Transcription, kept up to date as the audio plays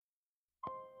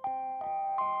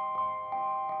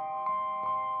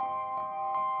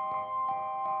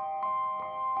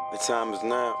time is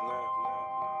now.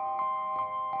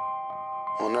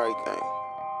 On everything.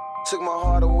 Took my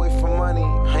heart away from money.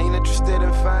 I ain't interested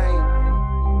in fame.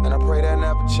 And I pray that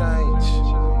never change.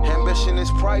 Ambition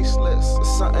is priceless.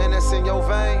 It's something that's in your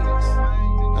veins.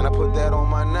 And I put that on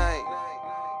my name.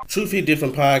 Truth Hit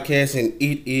Different Podcast, and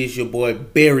it is your boy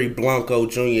Barry Blanco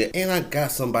Jr. And I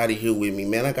got somebody here with me,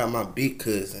 man. I got my big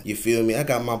cousin. You feel me? I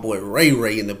got my boy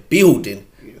Ray in the building.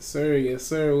 Yes, sir. Yes,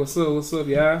 sir. What's up,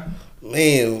 y'all?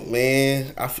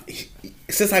 Man.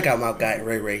 Since I got my guy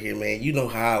Ray here, man, you know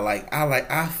how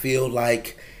I feel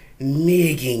like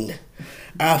nigging.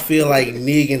 I feel like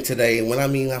nigging today. And when I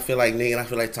mean I feel like nigging, I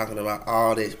feel like talking about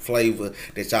all that flavor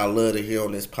that y'all love to hear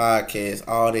on this podcast.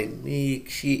 All that nig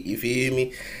shit, you feel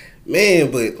me?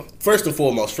 Man, but first and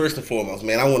foremost,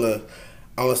 man, I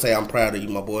wanna say I'm proud of you,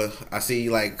 my boy. I see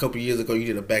you like a couple years ago you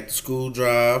did a back to school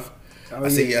drive. I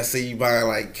see you buying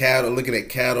like cattle, looking at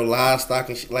cattle, livestock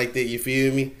and shit like that, you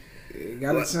feel me?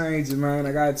 Gotta change it, man.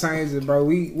 I gotta change it, bro.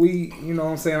 We you know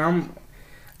what I'm saying?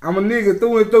 I'm a nigga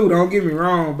through and through, don't get me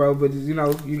wrong, bro, but you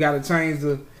know, you gotta change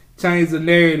the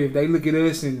narrative. They look at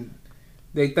us and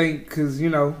they think, cause you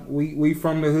know, we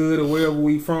from the hood or wherever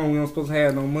we from, we don't supposed to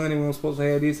have no money, we don't supposed to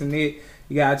have this and that.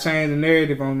 You gotta change the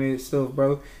narrative on that stuff,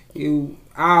 bro.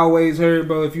 I always heard,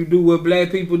 bro, if you do what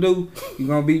black people do, you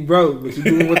gonna be broke. But you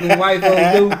do what the white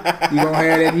folks do, you gonna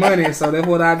have that money. So that's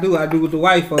what I do. I do what the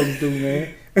white folks do,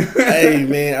 man. Hey,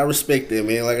 man, I respect that,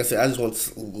 man. Like I said, I just want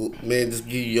to, man, just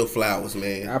give you your flowers,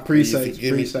 man. I appreciate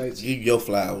you. Give you your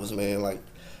flowers, man. Like,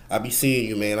 I be seeing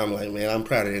you, man. I'm like, man, I'm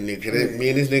proud of that nigga. Yeah. Me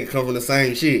and this nigga come from the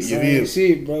same shit. Same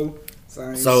shit, bro.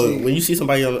 Same shit. When you see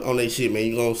somebody on that shit, man,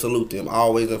 you gonna salute them.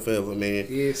 Always and forever, man.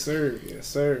 Yes, sir. Yes,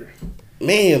 sir.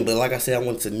 Man, but like I said, I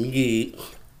want to nig.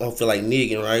 I don't feel like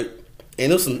nigging, right?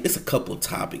 And it's a couple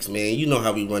topics, man. You know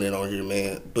how we run it on here,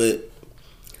 man. But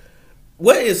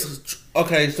what is,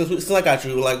 okay, since I got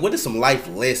you, like, what is some life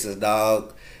lessons,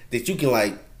 dog, that you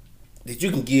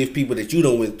can give people that you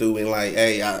done went through and like,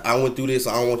 hey, I went through this, so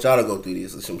I don't want y'all to go through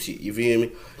this or some shit, you feel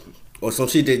me? Or some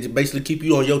shit that basically keep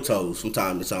you on your toes from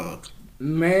time to time.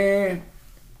 Man,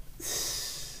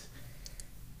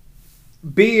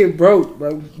 being broke,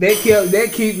 bro, that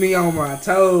keep me on my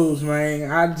toes, man.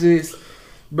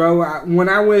 When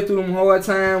I went through them hard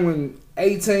time when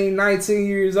 18, 19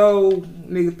 years old,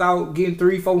 nigga thought getting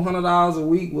 $300-$400 a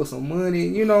week was some money.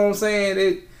 You know what I'm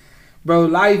saying? Bro,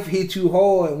 life hit you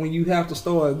hard when you have to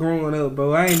start growing up,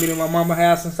 bro. I ain't been in my mama's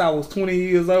house since I was 20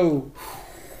 years old.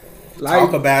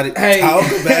 Talk about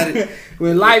it.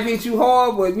 When life hit you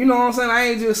hard, but you know what I'm saying? I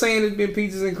ain't just saying it's been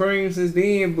peaches and cream since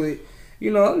then, but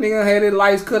you know, nigga had his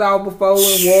lights cut out before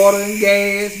and water and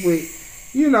gas, but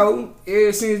you know,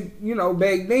 ever since, you know,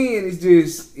 back then,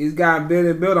 it's gotten better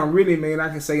and better. I'm really, man, I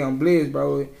can say I'm blessed,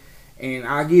 bro. And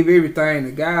I give everything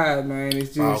to God, man.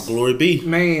 It's just, all glory be.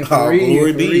 Man, for real.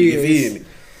 Glory be, you feel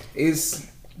me?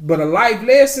 But a life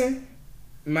lesson,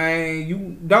 man,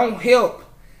 you don't help.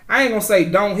 I ain't gonna say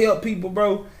don't help people,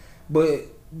 bro, but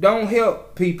don't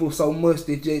help people so much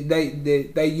that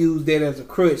they use that as a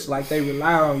crutch, like they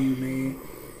rely on you, man.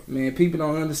 Man, people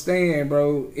don't understand,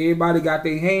 bro. Everybody got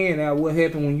their hand out. What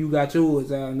happened when you got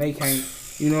yours out and they can't?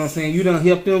 You know what I'm saying? You done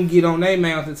help them get on their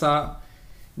mountaintop.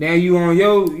 Now you on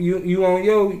your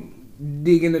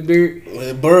digging the dirt,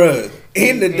 bruh.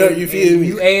 In the dirt, you feel me?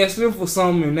 You ask them for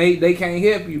something and they can't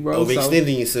help you, bro.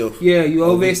 Overextending yourself. Yeah, you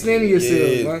overextending yourself.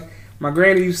 Yeah. Right? My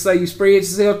granny used to say you spread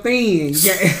yourself thin.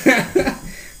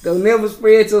 Don't never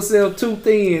spread yourself too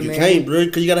thin, man. You can't, bro,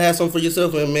 because you got to have something for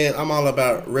yourself. And, man, I'm all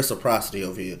about reciprocity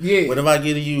over here. Yeah. Whatever I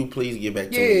give to you, please give back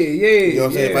to me. Yeah. You know what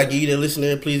I'm saying? If I give you that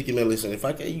listener, please give me a listener. If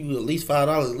I give you at least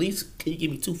 $5, at least, can you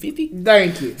give me $250?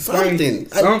 Thank you.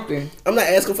 Something. I'm not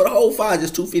asking for the whole $5,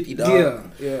 just $250,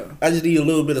 dog. Yeah. I just need a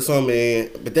little bit of something, man.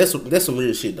 But that's some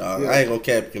real shit, dog. Yeah. I ain't going to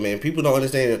cap you, man. People don't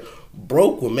understand that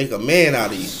broke will make a man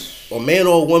out of you. Or man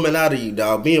or a woman out of you,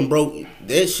 dog. Being broke,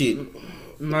 that shit.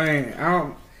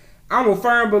 Man, I'm a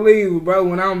firm believer, bro.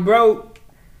 When I'm broke,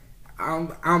 I'm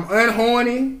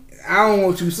unhorny. I don't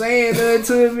want you saying nothing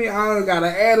to me. I don't got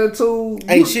an attitude.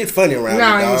 Ain't shit funny around me,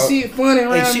 dog. Ain't shit funny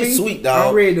around me. Ain't shit sweet, dog.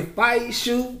 I'm ready to fight,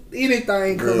 shoot,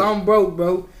 anything, because I'm broke,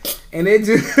 bro. And it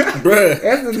just, bruh,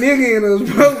 that's the nigga in us,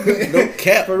 bro. No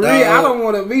cap, for real, dog. I don't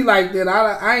want to be like that.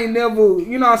 I ain't never,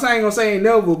 you know what I'm saying? I ain't gonna say ain't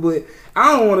never, but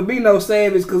I don't want to be no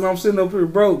savage because I'm sitting up here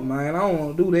broke, man. I don't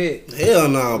want to do that. Hell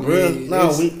no, bro.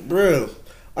 Bro.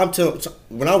 I'm telling you,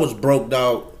 when I was broke,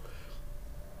 dog,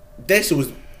 that shit was,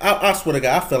 I swear to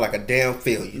God, I felt like a damn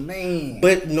failure. Man.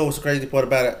 But you know what's the crazy part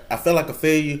about it? I felt like a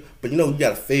failure, but you know, you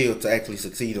gotta fail to actually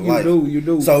succeed in life. You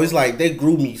do. So it's like, they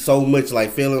grew me so much,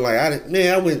 like feeling like,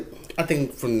 I I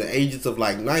think from the ages of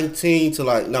like 19 to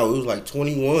like, no, it was like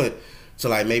 21 to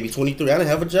like maybe 23. I didn't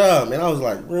have a job, man. I was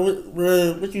like,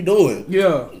 bro, what you doing?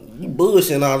 Yeah. You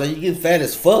bullshitting and all that. You getting fat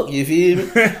as fuck, you feel me?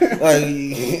 Like,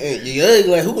 you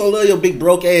ugly. Like, who gonna love your big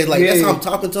broke ass? Like, that's how I'm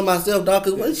talking to myself, dog.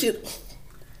 Cause what shit,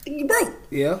 you broke.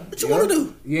 Yeah. What you wanna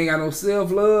do? You ain't got no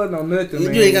self-love, no nothing,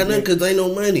 man. You ain't got nothing cause there ain't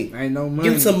no money. Ain't no money.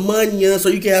 Give me some money, young, so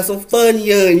you can have some fun,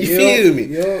 young. You feel me?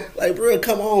 Yeah. Like, bro,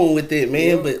 come on with it,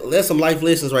 man. But that's some life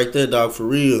lessons right there, dog, for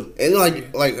real. And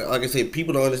like I said,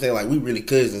 people don't understand. Like, we really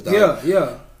cousins, dog.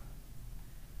 Yeah.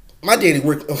 My daddy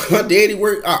worked.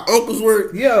 Our uncles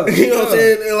worked. Yeah. You know what I'm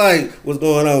saying? They're like, what's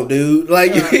going on, dude?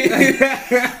 Like,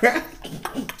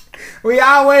 we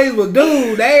always was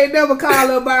dude. They ain't never call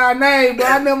her by our name, but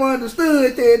I never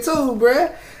understood that too,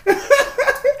 bruh.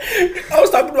 I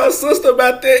was talking to my sister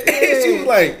about that. Yeah. She was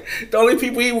like, the only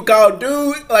people he would call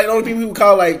dude, like the only people he would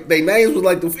call like their names was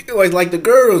like the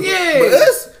girls. Yeah. But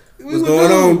us, what's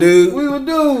going on, dude? We would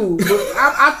do. But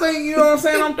I think, you know what I'm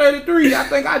saying, I'm 33.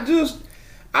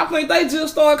 I think they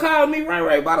just started calling me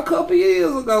Ray about a couple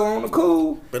years ago on the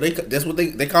cool. But that's what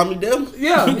they call me them?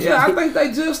 Yeah. I think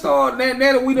they just started.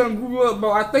 Now that we done grew up,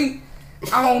 bro, I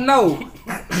don't know.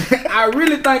 I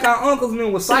really think our uncles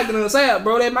men was psyching us out,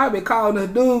 bro. They might be calling us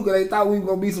dude because they thought we were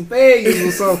going to be some failures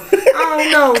or something. I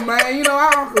don't know, man. You know,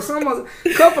 our uncles,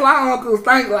 a couple of our uncles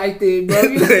think like that, bro.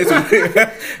 You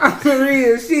know, I'm some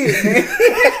real shit, man.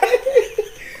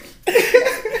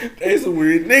 They some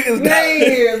weird niggas.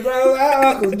 Man, bro, our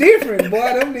uncles different,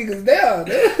 boy. Them niggas there.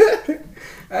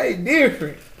 They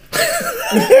different.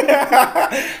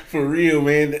 For real,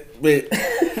 man. But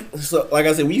so, like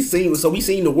I said, we seen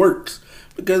the works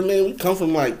because, man, we come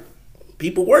from like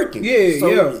people working. Yeah.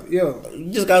 You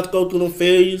just got to go through them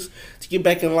failures to get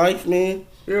back in life, man.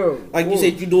 Yeah. Like you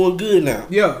said, you doing good now.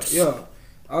 Yeah.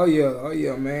 Oh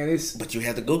yeah, man. But you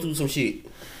had to go through some shit.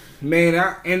 Man,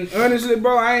 and honestly,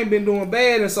 bro, I ain't been doing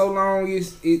bad in so long.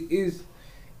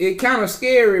 It kind of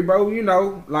scary, bro. You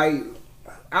know, like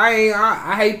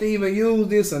I hate to even use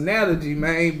this analogy,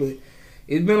 man, but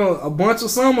it's been a bunch of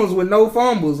summers with no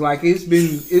fumbles. Like it's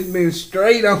been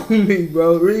straight on me,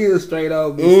 bro, real straight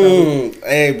on me.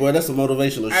 Hey, boy, that's some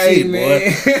motivational shit, man.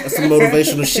 Boy. That's some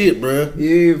motivational shit, bro.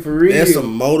 Yeah, for real. That's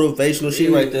some motivational shit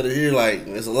right there to hear. Like,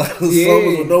 there's a lot of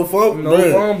summers with no fumbles.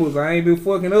 No fumbles. I ain't been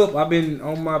fucking up. I've been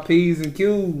on my P's and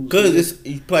Q's. Cause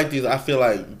it's like this. I feel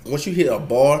like once you hit a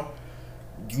bar,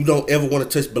 you don't ever want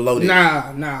to touch below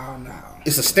that. Nah.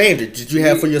 It's a standard that you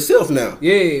have for yourself now.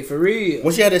 Yeah, for real.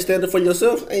 Once you have that standard for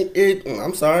yourself,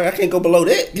 I'm sorry, I can't go below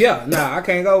that. Yeah, I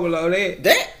can't go below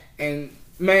that. And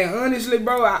man, honestly,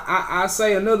 bro, I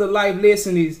say another life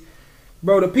lesson is,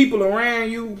 bro, the people around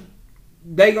you,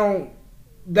 they gon'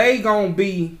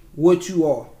 be what you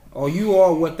are, or you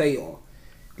are what they are.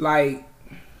 Like,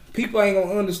 people ain't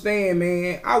gonna understand,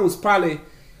 man. I was probably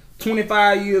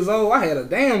 25 years old. I had a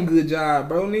damn good job,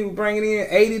 bro. Nigga bringing in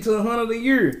 80 to 100 a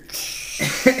year.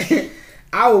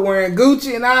 I was wearing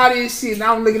Gucci and all this shit, and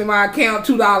I'm looking at my account,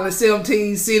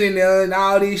 $2.17 sitting there and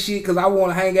all this shit because I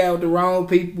want to hang out with the wrong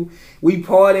people. We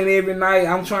partying every night.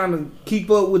 I'm trying to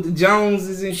keep up with the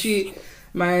Joneses and shit.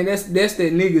 Man, that's that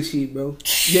nigga shit, bro.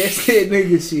 That's that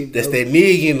nigga shit, bro. That's that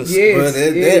nigga in the yes, bro.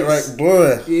 That right,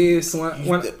 boy. Yes,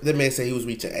 that man said he was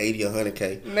reaching 80 or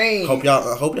 100K. Man, hope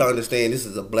y'all understand. This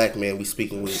is a black man we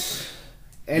speaking with.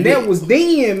 And that was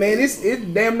then, man. It's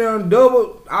damn near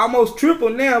double, almost triple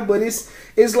now. But it's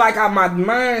like my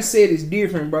mindset is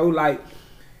different, bro. Like,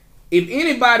 if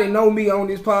anybody know me on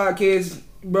this podcast,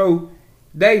 bro,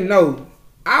 they know.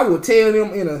 I will tell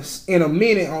them in a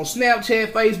minute on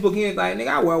Snapchat, Facebook, anything. Nigga,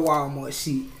 I wear Walmart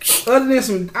shit. Other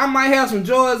than I might have some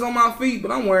Jordans on my feet,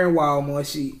 but I'm wearing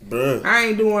Walmart shit. Bruh. I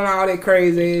ain't doing all that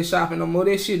crazy ass shopping no more.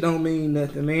 That shit don't mean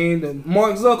nothing, man. The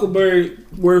Mark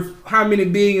Zuckerberg worth how many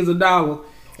billions of dollars,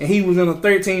 and he was in a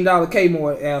 $13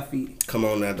 Kmart outfit. Come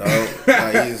on now, dog.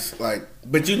 Like,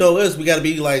 but you know us, we gotta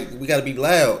be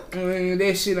loud. I mean,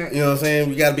 that shit ain't. You know what I'm saying?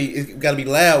 We gotta be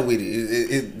loud with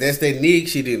it. That's that nig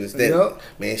shit in us.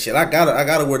 Man, shit. I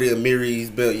gotta wear the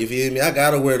Amiris belt. You feel me? I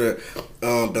gotta wear the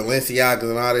Balenciagas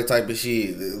and all that type of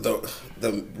shit.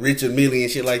 The Richard Mille and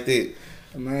shit like that.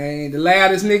 Man, the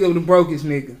loudest nigga or the brokest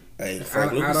nigga. Hey,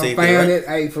 Frank Lucas I said found that.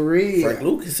 that. Hey, for real. Frank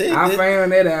Lucas said I that.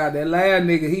 found that out. That loud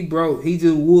nigga, he broke. He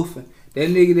just woofing. That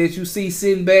nigga that you see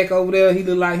sitting back over there, he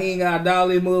look like he ain't got a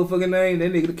dollar in motherfucking name.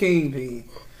 That nigga the kingpin.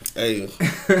 Hey,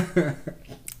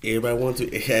 everybody want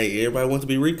to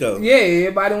be Rico. Yeah,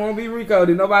 everybody want to be Rico.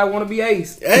 Did nobody want to be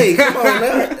Ace? Hey, come on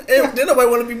now. Did nobody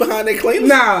want to be behind that cleaner?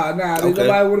 Nah. Did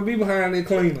nobody want to be behind that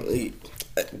cleaner?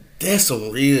 That's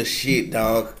some real shit,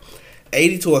 dog.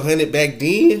 80 to 100 back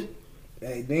then.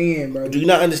 Hey, damn, bro. Do you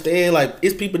not understand? Like,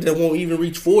 it's people that won't even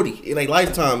reach 40 in their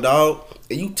lifetime, dog.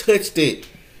 And you touched it.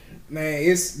 Man,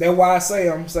 that's why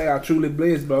I'm say I truly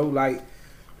blessed, bro. Like,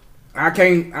 I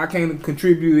can't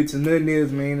contribute to nothing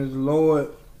else, man. It's the Lord,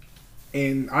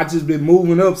 and I just been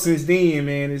moving up since then,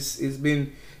 man. It's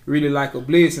been really like a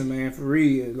blessing, man, for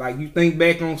real. Like, you think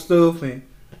back on stuff and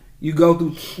you go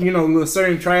through, little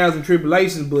certain trials and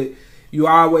tribulations, but you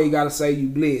always gotta say you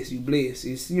blessed.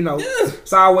 It's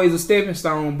It's always a stepping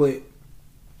stone, but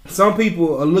some people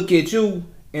will look at you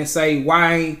and say,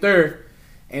 why I ain't there?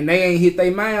 And they ain't hit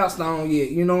their milestone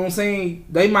yet. You know what I'm saying?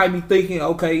 They might be thinking,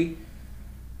 okay,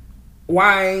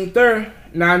 why I ain't there?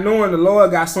 Not knowing the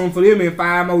Lord got something for them in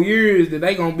 5 more years that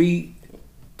they gonna be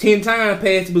 10 times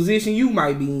past the position you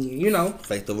might be in,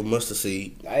 Faith of a mustard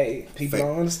seed. Hey, people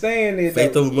don't understand that.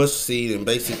 Faith of a mustard seed, and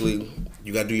basically,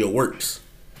 you gotta do your works.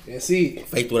 That's it.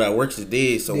 Faith without works is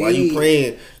dead. So while you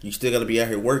praying, you still gotta be out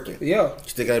here working. Yeah. You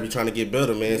still gotta be trying to get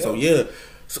better, man. So yeah,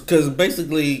 because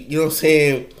basically, you know what I'm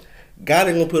saying, God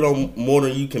ain't gonna put on more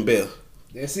than you can bear.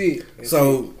 That's it.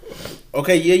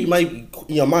 Okay, yeah, you might,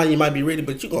 in your mind, you might be ready,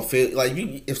 but you gonna feel like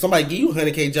if somebody give you a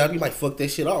 100K job, you might fuck that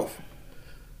shit off.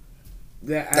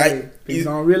 People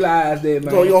don't realize that,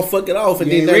 man. You gonna fuck it off,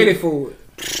 and you then ain't ready for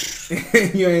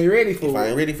it. You ain't ready for it. If I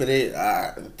ain't ready for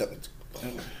that,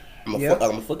 I'm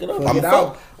gonna fuck it up. I'm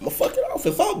gonna fuck it off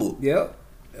and fumble. Yep.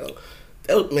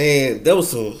 That was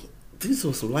some. These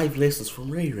were some life lessons from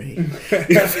Ray Ray. You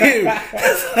feel me?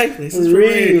 That's life lessons from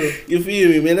Ray. You feel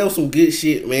me, man? That was some good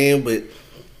shit, man. But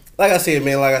like I said,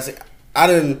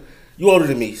 man, you older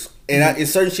than me, and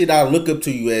it's certain shit I look up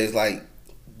to you as like.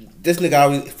 This nigga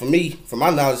always, from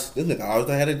my knowledge, this nigga always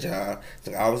done had a job.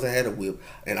 This nigga always done had a whip,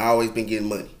 and I always been getting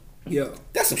money. Yeah.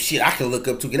 That's some shit I can look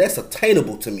up to. That's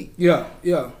attainable to me. Yeah.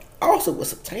 Also,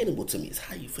 what's attainable to me is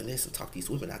how you finesse and talk these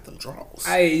women out them draws.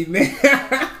 Hey, man.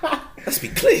 Let's be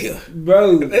clear.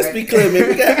 Bro. Let's be clear,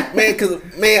 man. Cause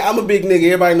I'm a big nigga.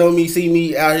 Everybody know me, see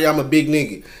me out here, I'm a big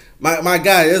nigga. My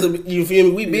guy, you feel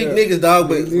me? We big niggas, dog,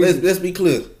 but let's be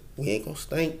clear. We ain't gonna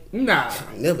stink. Nah.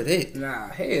 Never that. Nah,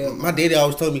 hell. My daddy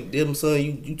always told me, damn son,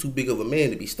 you too big of a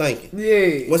man to be stinking.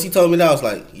 Yeah. Once he told me that, I was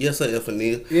like, yes sir, F&N.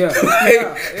 Yeah.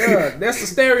 Yeah. That's the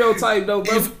stereotype though,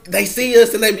 bro. They see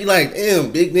us and they be like,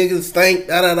 damn, big niggas stink,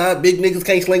 da. Big niggas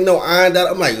can't sling no iron, da.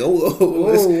 I'm like,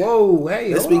 whoa,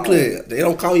 hey. Let's be clear. They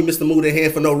don't call me Mr. Move Their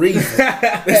Hand for no reason.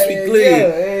 Let's be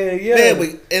clear.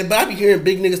 Yeah. But I be hearing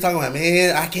big niggas talking like,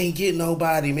 man, I can't get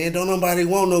nobody, man. Don't nobody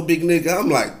want no big nigga. I'm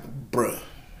like, bruh.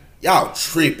 Y'all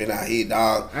tripping out here,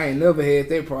 dog. I ain't never had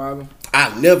that problem.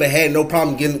 I've never had no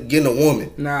problem getting a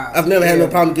woman. Nah. I've never had no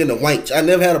problem getting a wench. I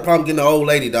never had a problem getting an old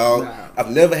lady, dog. Nah.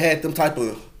 I've never had them type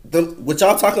of what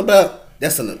y'all talking about.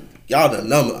 Y'all the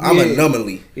number. I'm an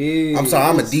anomaly. Yeah. I'm sorry.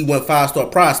 I'm a D1 5-star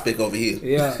prospect over here.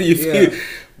 Yeah. You feel?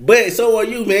 But so are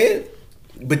you, man.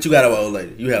 But you got an old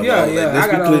lady. You have an old lady. I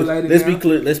got an old lady. Let's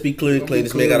be clear and clean.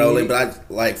 This man got an old lady.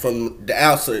 But from the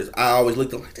outskirts, I always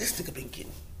looked at him like, this nigga been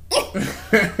getting.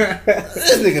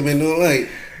 This nigga been doing like.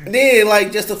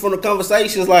 Then just from the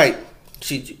conversations, like,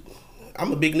 shit,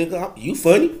 I'm a big nigga. You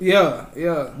funny?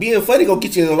 Yeah. Being funny gonna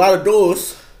get you in a lot of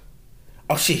doors.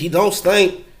 Oh shit, he don't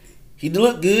stink. He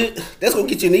look good. That's gonna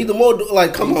get you in either more.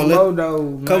 Like, come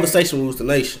on, conversation rules the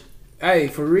nation. Hey,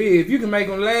 for real, if you can make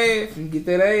them laugh and get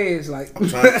that ass, like, I'm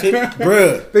trying to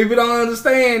bruh. People don't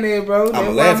understand that, bro.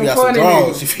 I'ma laugh you out some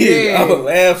draws. You feel? I'ma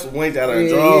laugh some wings out of the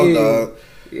draws, dog.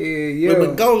 Yeah.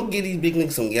 But go get these big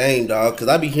niggas some game, dog. Cause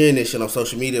I be hearing this shit on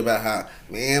social media about how,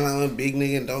 man, I'm a big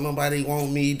nigga and don't nobody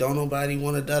want me, don't nobody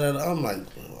want to da. I'm like,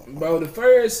 bro, the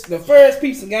first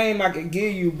piece of game I can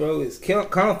give you, bro, is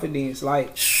confidence.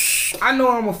 Like, I know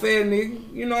I'm a fat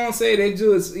nigga. You know what I'm saying? That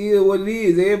just is what it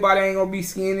is. Everybody ain't gonna be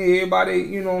skinny. Everybody,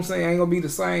 you know what I'm saying, ain't gonna be the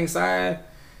same size.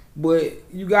 But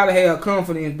you gotta have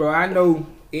confidence, bro. I know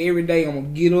every day I'm gonna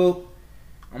get up.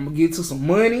 I'm gonna get to some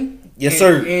money. Yes,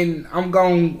 sir. And I'm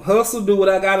gonna hustle, do what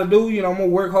I gotta do. You know, I'm gonna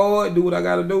work hard, do what I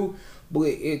gotta do. But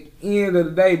at the end of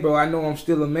the day, bro, I know I'm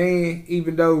still a man,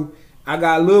 even though I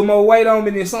got a little more weight on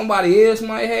me than somebody else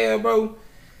might have, bro.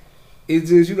 It's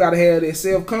just you gotta have that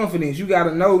self-confidence. You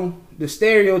gotta know the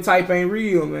stereotype ain't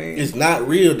real, man. It's not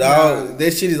real, dog. Nah.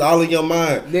 That shit is all in your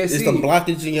mind. It's the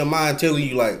blockage in your mind telling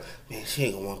you like, man, she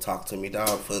ain't gonna want to talk to me,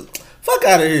 dog. Fuck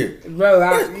out of here, bro.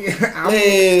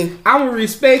 I'm gonna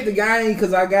respect the game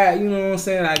because I got, you know what I'm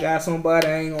saying. I got somebody.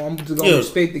 I'm just gonna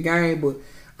respect the game, but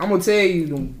I'm gonna tell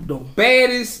you the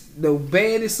baddest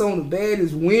some of the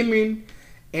baddest women,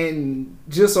 and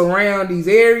just around these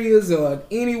areas or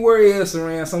anywhere else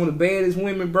around some of the baddest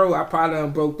women, bro. I probably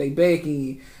done broke their back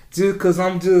in just because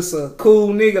I'm just a cool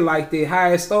nigga like that. How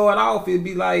it started off, it'd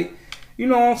be like, you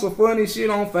know, on some funny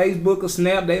shit on Facebook or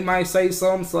Snap, they might say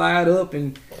something, slide up,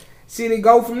 and shit, it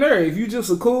go from there. If you just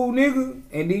a cool nigga,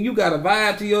 and then you got a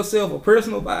vibe to yourself, a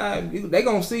personal vibe, they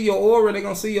gonna see your aura, they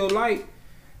gonna see your light.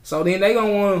 So then they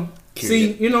gonna wanna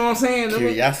see, you know what I'm saying?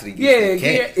 Curiosity gets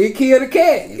the cat. It kill the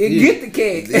cat. It get the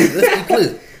cat. Let's be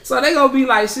clear. So they gonna be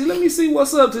like, see, let me see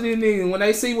what's up to this nigga. When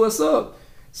they see what's up,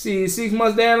 see, 6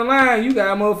 months down the line, you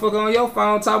got a motherfucker on your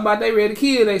phone talking about they ready to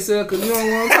kill themselves because you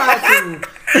don't want to talk to them.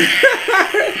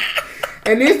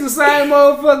 And it's the same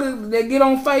motherfucker that get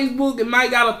on Facebook and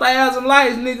might got 1,000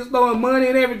 likes, niggas throwing money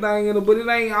and everything in it, but it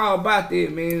ain't all about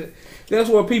that, man. That's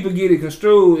where people get it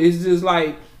construed. It's just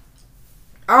like,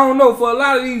 I don't know, for a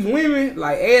lot of these women,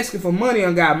 like asking for money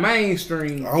done got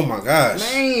mainstream. Oh my gosh.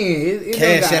 Man, it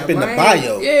Cash App in the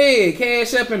bio. Yeah,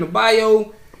 Cash App in the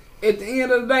bio. At the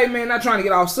end of the day, man, not trying to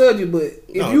get off subject, but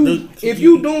if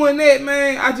you doing that,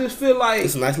 man, I just feel like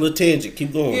it's a nice little tangent.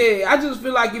 Keep going. Yeah, I just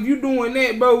feel like if you doing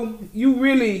that, bro, you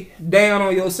really down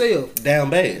on yourself.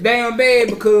 Down bad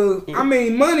because I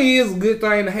mean, money is a good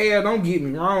thing to have. Don't get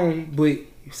me wrong, but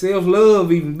self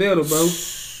love even better, bro.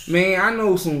 Man, I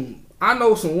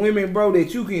know some women, bro,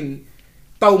 that you can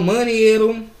throw money at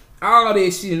them, all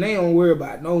that shit, and they don't worry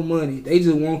about no money. They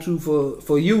just want you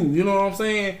for you. You know what I'm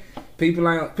saying? People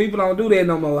don't do that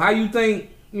no more. How you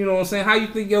think, you know what I'm saying? How you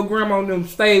think your grandma and them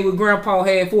stayed with grandpa,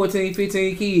 had 14,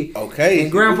 15 kids? Okay.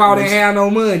 And grandpa didn't have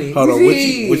no money. Hold on.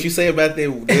 What you say about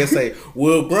that? They'll say,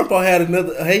 well, grandpa had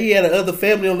another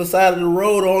family on the side of the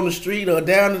road or on the street or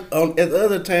down at the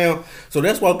other town. So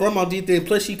that's why grandma did that.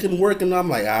 Plus she couldn't work, and I'm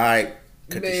like, all right,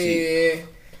 cut the shit.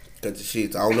 Cut the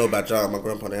shit. I don't know about y'all. My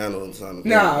grandpa didn't have no son.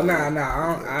 Nah.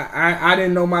 I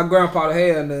didn't know my grandpa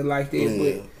had nothing like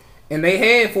that, but. And they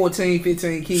had 14,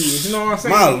 15 kids. You know what I'm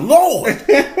saying? My Lord.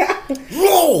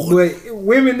 Lord. But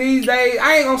women these days,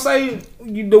 I ain't going to say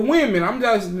the women. I'm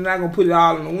just not going to put it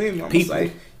all on the women. I'm going to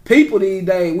say people these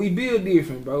days, we build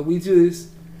different, bro. We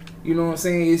just, you know what I'm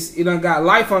saying?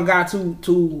 Life done got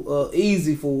too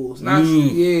easy for us.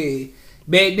 Yeah.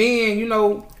 Back then, you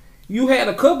know, you had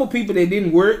a couple people that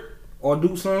didn't work or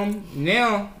do something.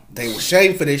 Now, they were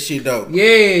shamed for that shit though.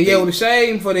 Yeah, with a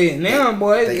shame for that. Now,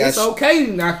 boy, it's okay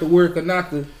not to work or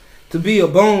not to be a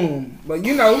bum. But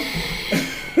you know,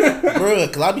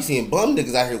 bruh, cause I be seeing bum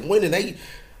niggas out here winning.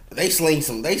 They slinging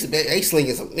some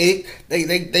nick.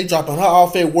 They dropping her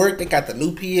off at work. They got the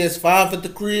new PS5 at the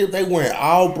crib. They wearing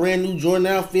all brand new Jordan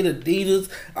outfit, Adidas,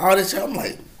 all this shit. I'm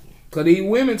like, cause these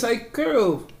women take care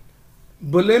of.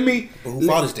 But who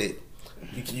fault is that?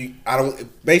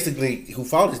 Basically, who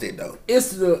fault is that though?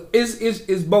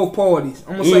 It's both parties.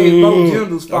 I'm gonna say it's both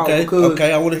genders' fault.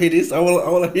 Okay, I wanna hear this. I'm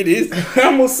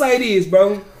gonna say this,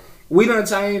 bro. We done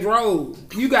changed roles.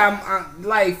 You got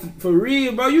like for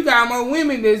real, bro. You got more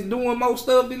women that's doing more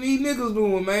stuff than these niggas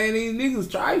doing, man. These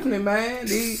niggas trifling, man.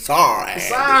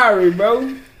 Sorry,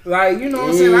 bro. Like, you know what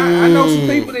I'm saying? I know some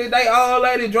people that they old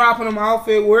lady dropping them off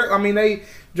at work. I mean, they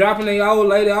dropping their old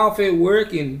lady off at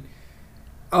work and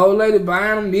old lady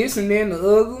buying them this and then the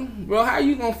other. Bro, how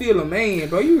you gonna feel a man,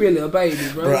 bro? You really a baby,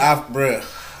 bro.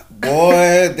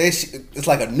 Boy, it's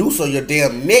like a noose on your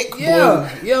damn neck, boy.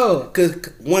 Yeah. Cause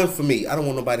one, for me, I don't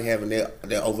want nobody having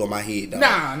that over my head, dog.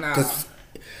 Nah. Cause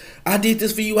I did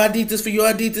this for you, I did this for you,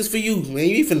 I did this for you. Man,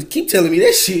 you finna keep telling me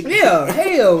that shit. Yeah,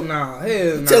 hell nah.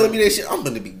 Telling me that shit, I'm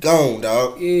gonna be gone,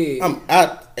 dog. Yeah. I'm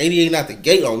out 88 out the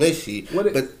gate on that shit.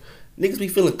 But niggas be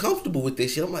feeling comfortable with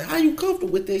this shit. I'm like, how you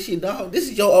comfortable with that shit, dog? This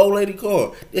is your old lady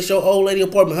car. This your old lady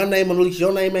apartment. Her name on the lease.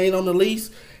 Your name ain't on the lease.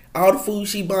 All the food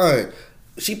she buying.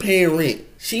 She paying rent.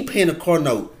 She paying a car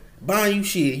note. Buying you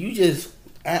shit.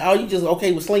 Are you just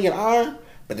okay with slinging iron?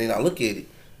 But then I look at it.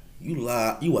 You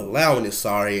allowing this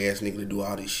sorry ass nigga to do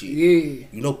all this shit. Yeah.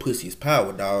 You know pussy is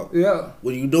power, dog. Yeah.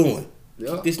 What are you doing?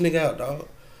 Yeah. Keep this nigga out, dog.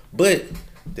 But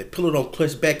that pillow don't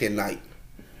clutch back at night.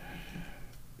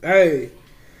 Hey.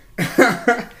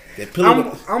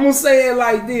 I'm gonna say it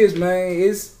like this,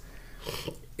 man.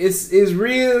 It's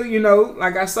real, you know.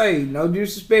 Like I say, no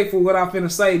disrespect for what I'm finna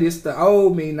say. This the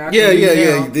old me, not yeah.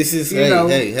 Now. This is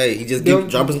hey. He just giving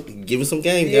some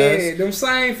game, guys. Yeah, them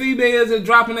same females that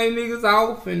dropping their niggas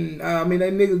off, and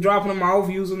they niggas dropping them off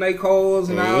using their cars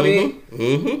and all that.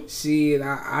 Mm-hmm. Shit,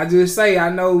 I just say I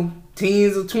know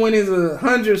tens or 20s or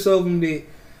hundreds of them that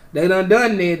they done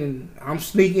that, and I'm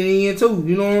sneaking in too.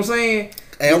 You know what I'm saying?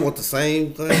 Hey, I want the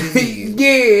same thing he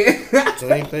get. Yeah.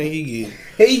 Same thing he get.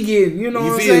 He get, you know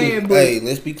what I'm saying? But hey,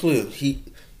 let's be clear.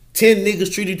 10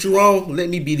 niggas treated you wrong, let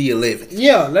me be the 11th.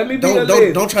 Yeah, let me be the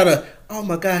 11th. Don't try to, oh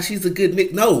my gosh, she's a good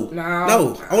nigga. No, Nah,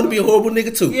 no, I want to be a horrible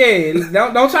nigga too. Yeah,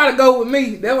 don't try to go with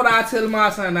me. That's what I tell my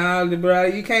son. Nah, bro,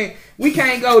 we can't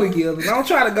go together. Don't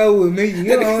try to go with me.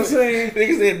 You know what I'm saying?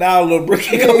 Nigga said, nah, little bro,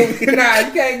 can't go with me. Nah,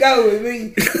 you can't go with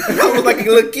me. I was like a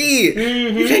little kid.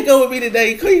 Mm-hmm. You can't go with me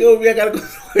today. You can't go with me. I gotta go to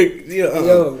work. Yeah,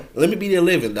 Yo. Let me be there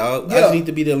living, dog. I just need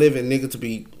to be there living, nigga,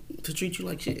 to treat you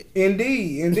like shit.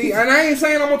 Indeed. And I ain't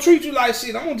saying I'm gonna treat you like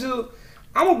shit. I'm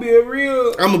gonna be a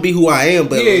real. I'm gonna be who I am,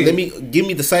 but Yeah. give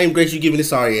me the same grace you giving this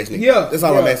sorry ass nigga. Yeah, That's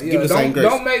all I'm asking. Give me the same grace.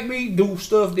 Don't make me do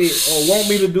stuff that or want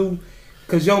me to do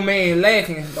because your man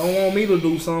lacking. Don't want me to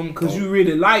do something because you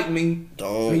really like me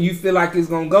and you feel like it's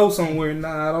gonna go somewhere.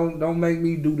 Nah, don't make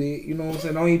me do that. You know what I'm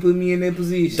saying? Don't even put me in that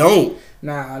position. Don't.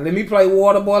 Nah, let me play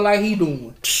water boy like he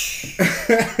doing.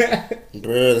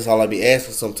 Bruh, that's all I be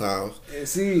asking sometimes.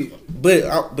 See,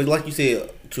 but like you said,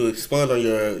 to expand on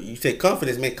you said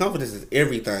confidence, man. Confidence is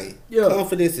everything. Yeah.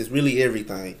 Confidence is really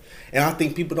everything, and I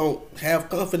think people don't have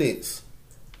confidence.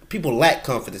 People lack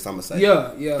confidence. I'm gonna say.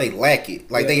 Yeah. They lack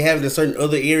it. Like they have it in certain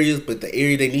other areas, but the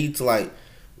area they need to man,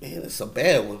 it's a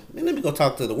bad one. Man, let me go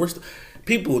talk to the worst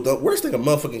people. The worst thing a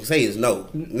motherfucker can say is no.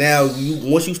 Now,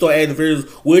 once you start adding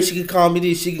variables, well, she can call me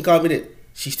this, she can call me that.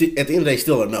 She still at the end of the day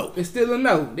still a no. it's still a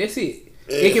no. That's it.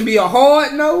 It can be a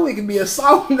hard no, it can be a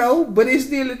soft no, but it's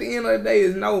still at the end of the day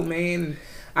is no, man.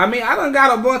 I mean, I done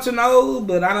got a bunch of no's,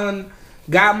 but I done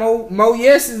got more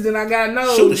yeses than I got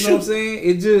no's. You know what I'm saying?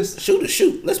 It just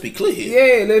shoot. Let's be clear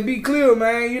here. Yeah, let's be clear,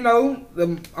 man. You know,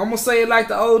 I'm gonna say it like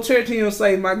the old church hymn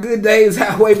say, "My good days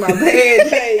outweigh my bad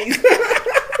days."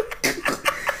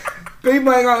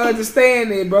 People ain't gonna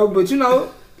understand that, bro. But you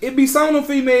know, it be some of the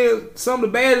females, some of the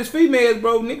baddest females,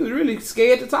 bro. Niggas really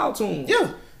scared to talk to them.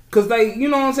 Yeah. Cause they, you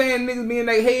know what I'm saying, niggas be in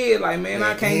their head like, man,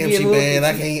 I can't get her. Bad.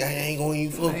 I ain't gonna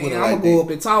even fuck with her. I'm gonna go up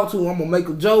and talk to her. I'm gonna make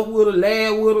a joke with her,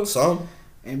 laugh with her. Some.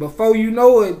 And before you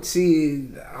know it,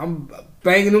 I'm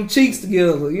banging them cheeks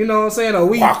together. You know what I'm saying? Or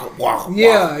we, yeah.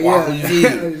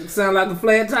 Sound like a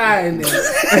flat tire in there.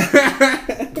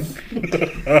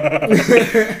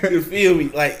 You feel me?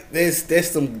 Like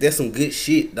that's some good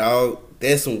shit, dog.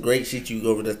 That's some great shit you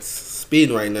over there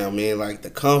spitting right now, man. Like the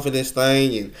confidence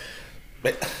thing and.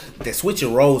 But that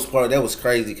switching roles part, that was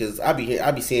crazy because I be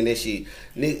seeing that shit.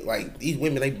 Like these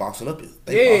women, they bossing up.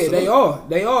 They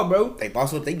are, bro. They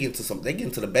bossing up. They get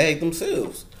into the bag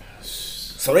themselves.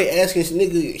 So they asking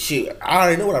nigga shit. I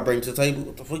already know what I bring to the table.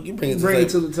 What the fuck you bring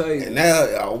to the table? And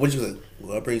now what you think?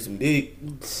 Well, I bring some dick.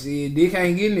 Shit, dick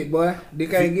ain't getting it, boy.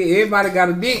 Dick ain't getting. Everybody got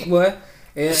a dick, boy.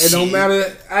 And it don't matter.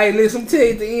 Hey, listen, I'm tell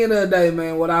you at the end of the day,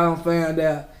 man, what I done found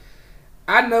out.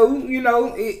 I know, you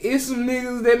know, it's some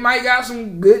niggas that might got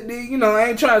some good dick. You know, I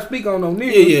ain't trying to speak on no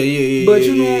niggas. Yeah. But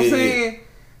you know what I'm saying?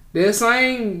 That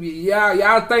same,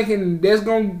 y'all thinking that's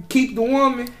gonna keep the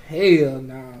woman? Hell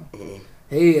nah.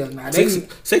 Hell nah.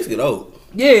 Sex get old.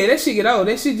 Yeah, that shit get old.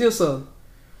 That shit just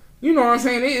you know what I'm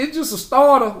saying? It's just a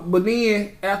starter. But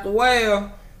then after a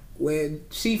while, when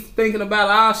she thinking about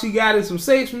all she got is some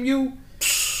sex from you,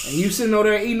 and you sitting over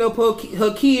there eating up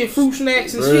her kid fruit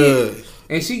snacks and shit.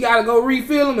 And she gotta go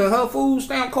refill them, and her food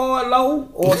stamp card low,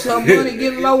 or some money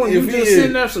getting low, and you just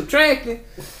sitting there subtracting.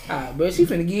 But she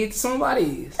finna give it to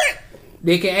somebody else.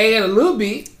 They can add a little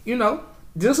bit, you know,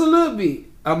 just a little bit,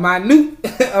 a minute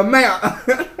amount.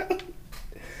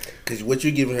 Cause what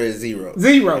you giving her is zero.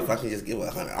 Zero. If I can just give her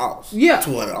 $100,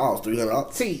 $200,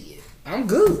 $300. See, I'm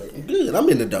good. I'm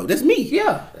in the dough. That's me.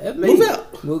 Yeah, that's me. Move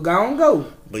out. We'll go.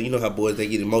 But you know how boys, they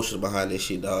get emotional behind this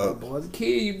shit, dog. Boys kill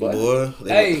you, boy.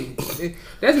 Hey,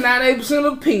 that's 98%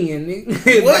 of opinion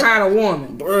behind a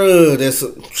woman. Bruh, that's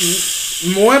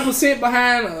 1%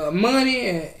 behind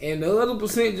money and the other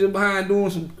percent just behind doing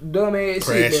some dumb ass shit.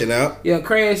 Crashing out. Yeah,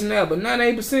 crashing out. But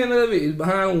 98% of it is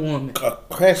behind a woman.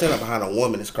 Crashing out behind a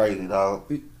woman is crazy,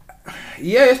 dog.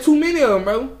 Yeah, it's too many of them,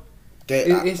 bro.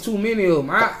 It's too many of them.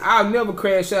 I'll never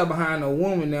crash out behind a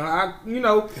woman now. I ain't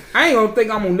gonna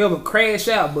think I'm gonna never crash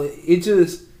out, but it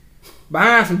just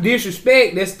behind some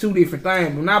disrespect. That's two different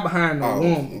things, but not behind a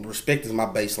woman. Respect is my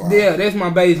baseline. Yeah, that's my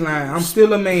baseline. I'm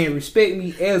still a man. Respect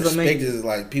me as a man. Respect is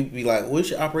like people be like, "What's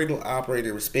your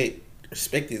operating respect?"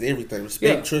 Respect is everything.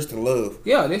 Respect, trust, and love.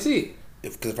 Yeah, that's it.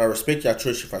 Because if I respect you, I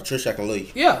trust you. If I trust you, I can love you.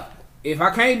 Yeah. If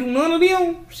I can't do none of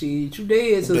them, shit, you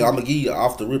dead. But I'm gonna give you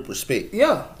off the rip respect.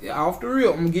 Yeah, off the rip,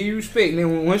 I'm gonna give you respect. And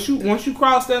then once you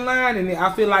cross that line, and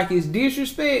I feel like it's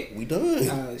disrespect, we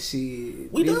done.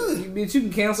 Shit, we done. Bitch, you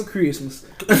can cancel Christmas.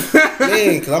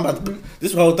 Man, because I'm about to.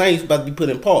 This whole thing is about to be put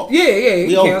in park. Yeah,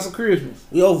 you can cancel Christmas.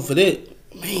 We over for that.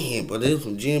 Man, but there's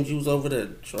some gems you was over there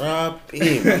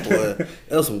dropping, my boy.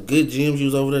 There was some good gems you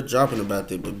was over there dropping about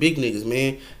that. But big niggas,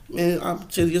 man, I'm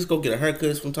just go get a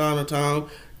haircut from time to time.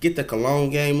 get the cologne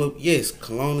game up. Yes,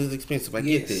 cologne is expensive. I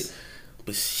get Yes. that.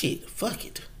 But shit, fuck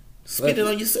it. Spend it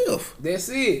on yourself. That's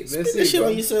it. Spend That's that it, shit bro.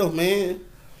 on yourself, man.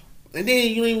 And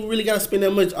then you ain't really gotta spend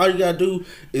that much. All you gotta do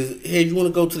is, hey, if you wanna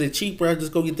go to the cheap route,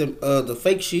 just go get the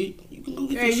fake shit. You can go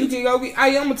get And that you shit. can go get.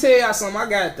 Hey, I'm gonna tell y'all something. I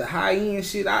got the high end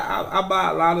shit. I buy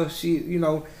a lot of shit. You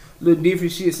know, little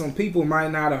different shit. Some people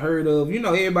might not have heard of. You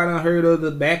know, everybody done heard of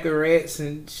the Baccarats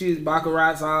and shit,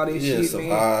 Baccarats, all that Yeah, shit, man.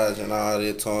 Savage and all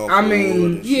that Tom I Ford mean,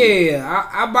 and shit. yeah,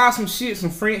 I buy some shit, some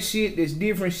French shit that's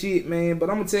different shit, man. But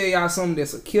I'm gonna tell y'all something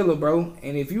that's a killer, bro.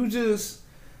 And if you just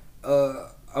a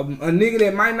nigga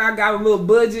that might not got a little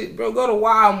budget, bro, go to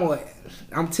Walmart.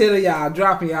 I'm telling y'all,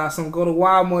 dropping y'all something. Go to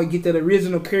Walmart, get that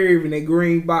original curve in that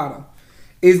green bottom.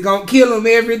 It's gonna kill them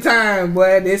every time,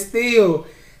 boy. That's still.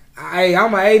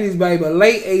 I'm a 80s baby, a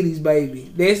late 80s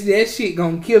baby. That shit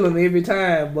gonna kill them every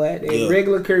time, boy. That Yeah.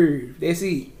 regular curve. That's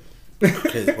it.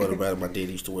 Crazy part about it, my dad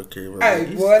used to wear curve. Hey,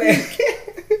 boy.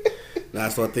 Now I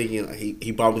started thinking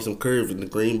he bought me some curve in the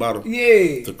green bottle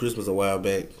Yeah. for Christmas a while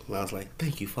back. And I was like,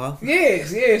 thank you, Father.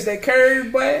 Yes, that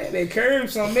curve, boy. That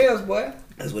curve, something else, boy.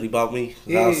 That's what he bought me.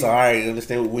 And Yeah. I was sorry. I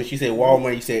understand when she said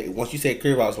Walmart. You said once you said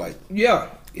curve, I was like, Yeah,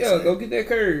 go get that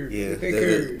curve. yeah, Get that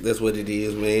curve. that's what it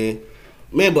is, man.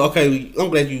 Man, but okay, I'm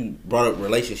glad you brought up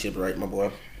relationships, right, my boy.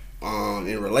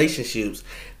 In relationships,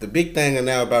 the big thing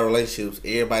now about relationships,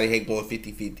 everybody hate going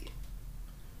 50-50.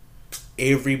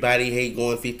 Everybody hate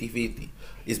going 50-50.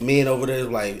 It's men over there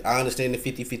like, I understand the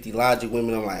 50-50 logic.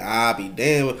 Women, I'm like, I'll be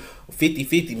damn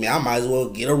 50-50, man. I might as well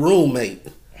get a roommate.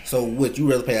 So what, you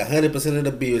rather pay 100% of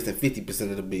the bills than 50%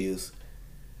 of the bills?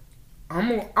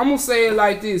 I'm gonna say it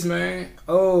like this, man.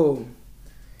 Oh,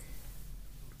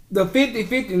 the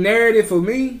 50-50 narrative for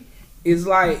me is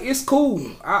like, it's cool.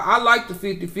 I like the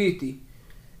 50-50.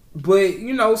 But,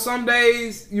 you know, some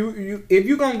days, you if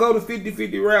you're gonna go the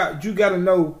 50-50 route, you gotta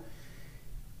know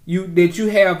that you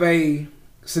have a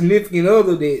significant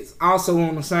other that's also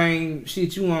on the same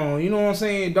shit you on. You know what I'm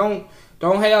saying? Don't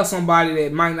have somebody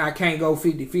that can't go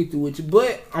 50-50 with you.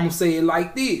 But I'm gonna say it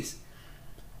like this.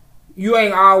 You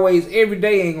ain't always, every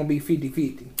day ain't gonna be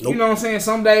 50-50. Nope. You know what I'm saying?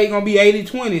 Some days gonna be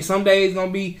 80-20. Some days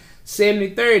gonna be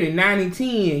 70-30,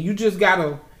 90-10. You just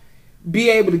gotta be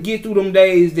able to get through them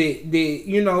days that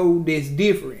you know, that's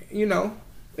different, you know.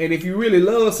 And if you really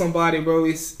love somebody, bro,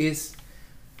 it's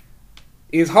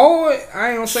hard. I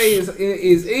ain't gonna say it's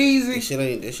easy. That shit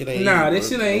ain't Nah, easy, that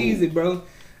shit ain't easy, bro.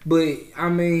 But I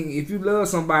mean, if you love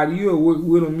somebody, you'll work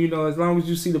with them. You know, as long as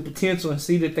you see the potential and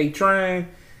see that they trying.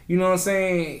 You know what I'm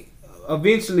saying?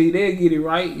 Eventually, they'll get it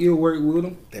right. You'll work with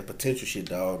them. That potential shit,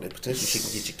 dog. That potential shit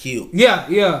can get you killed.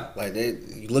 Yeah. Like that,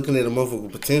 you looking at a motherfucker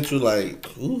with potential, like,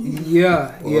 ooh,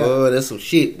 Yeah. boy, that's some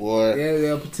shit, boy.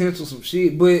 Yeah, potential some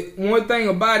shit. But one thing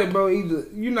about it, bro, either,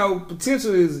 you know,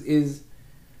 potential is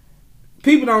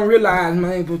people don't realize,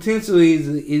 man, potential is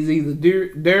either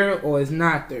there or it's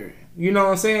not there. You know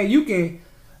what I'm saying? You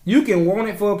can want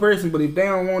it for a person, but if they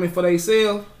don't want it for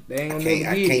themselves, they ain't gonna never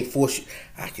I get can't it. force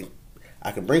you.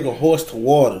 I can bring a horse to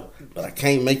water, but I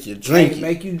can't make you drink it.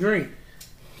 Make you drink.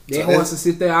 That So horse will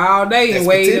sit there all day and that's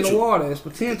wade in the potential. water. That's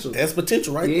potential. That's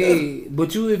potential right there. Yeah,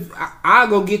 but if I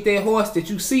go get that horse that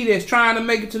you see that's trying to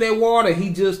make it to that water,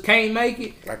 he just can't make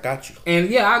it. I got you. And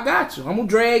yeah, I got you. I'm gonna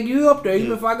drag you up there,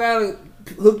 even if I gotta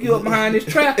hook you up behind this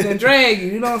tractor and drag you.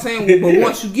 You know what I'm saying? But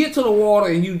once you get to the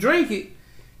water and you drink it,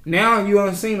 now you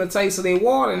done seen the taste of that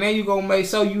water. Now you gonna make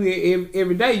sure you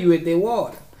every day you at that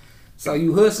water. So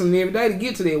you hustling every day to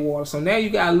get to that water. So now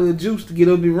you got a little juice to get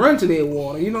up and run to that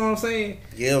water. You know what I'm saying?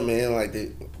 Yeah, man. Like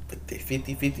the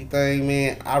 50-50 thing,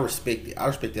 man. I respect it. I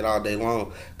respect it all day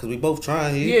long because we both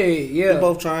trying here. Yeah. We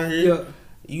both trying here. Yeah.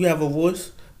 You have a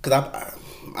voice because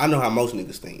I know how most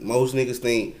niggas think. Most niggas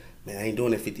think, man, I ain't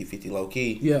doing that 50-50 low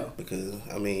key. Yeah. Because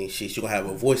I mean, she gonna have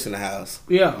a voice in the house.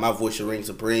 Yeah. My voice should ring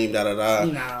supreme. Da da da.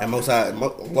 Nah. And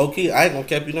low key, I ain't gonna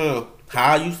keep you down.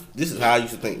 This is how I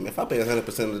used to think, man. If I pay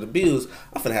 100% of the bills,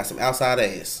 I'm finna have some outside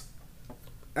ass.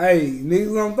 Hey,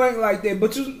 niggas don't think like that.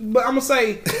 But I'm gonna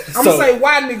say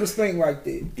why niggas think like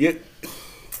that. Yeah.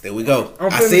 There we go. I'm I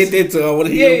finna- said that to I want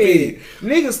to hear your Yeah, opinion.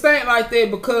 niggas think like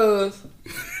that because,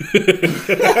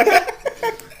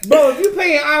 bro, if you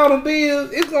paying all the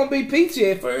bills, it's gonna be peachy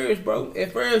at first, bro.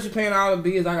 At first, you paying all the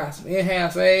bills. I got some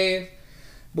in-house ass,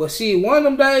 but shit, one of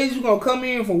them days you gonna come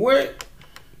in from work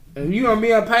and you gonna be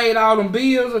paid all them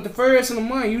bills at the first of the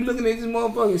month. You looking at this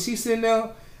motherfucker, she sitting there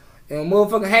in a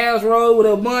motherfucking house robe with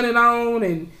her bonnet on,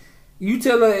 and you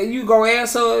tell her, you go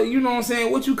ask her, you know what I'm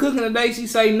saying, what you cooking today? She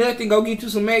say nothing, go get you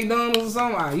some McDonald's or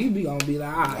something. You be gonna be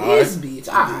like, this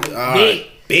bitch,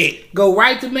 bet. Go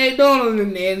right to McDonald's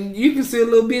and you can see a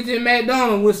little bitch in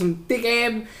McDonald's with some thick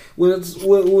ass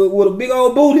with a big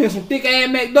old booty and some thick ass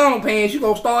McDonald's pants, you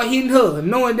gonna start hitting her,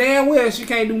 knowing damn well she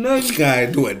can't do nothing. She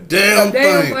can't do a damn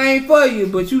thing for you,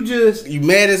 but you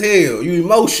mad as hell. You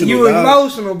emotional. You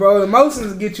emotional, bro.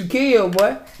 Emotions get you killed,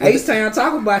 boy. H-Town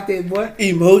talk about that, boy.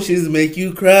 Emotions make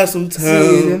you cry sometimes.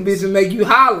 See, them bitches make you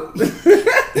holler.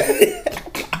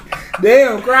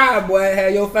 Damn, cry, boy.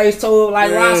 Have your face told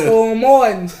like Roscoe and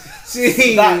Martin.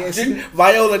 See,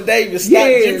 Viola Davis,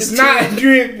 snot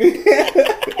dripping.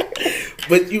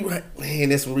 But man,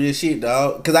 that's some real shit,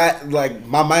 dog. Cause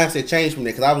my mindset changed from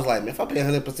that. Cause I was like, man, if I pay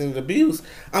 100% of the abuse,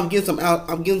 I'm getting some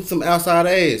outside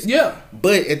ass. Yeah.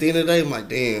 But at the end of the day, I'm like,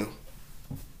 damn,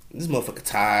 this motherfucker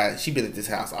tired. She been at this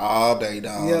house all day,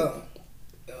 dog. Yeah.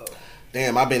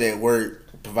 Damn, I been at work.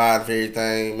 Provide for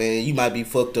everything, man. You might be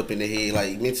fucked up in the head,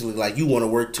 like mentally, like you want to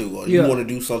work too, or you want to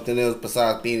do something else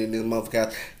besides being in this motherfucker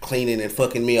house, cleaning and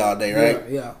fucking me all day, right?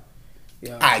 Yeah.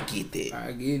 I get that.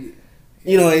 I get it.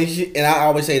 You know, and I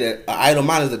always say that an idle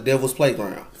mind is the devil's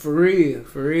playground. For real.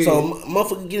 So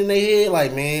motherfucker get in their head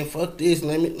like, man, fuck this.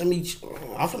 Let me.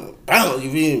 I'm finna bounce.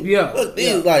 You feel me? Yeah. Fuck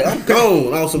this. Like I'm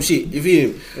gone on some shit. You feel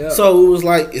me? Yeah. So it was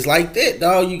like it's like that,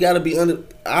 dog. You gotta be under.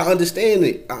 I understand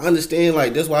it. I understand.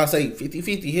 Like that's why I say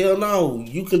 50-50. Hell no.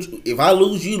 You can. If I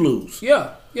lose, you lose.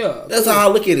 Yeah. That's how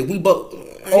I look at it. We both.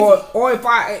 Or if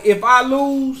I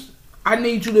lose, I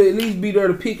need you to at least be there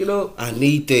to pick it up. I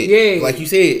need that. Yeah. Like you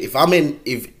said,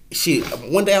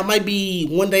 one day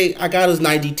I got us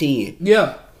 90-10.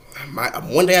 Yeah.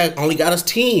 One day I only got us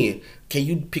 10. Can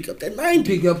you pick up that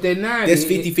 90? Pick up that 90. That's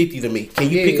 50-50 to me. Can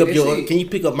you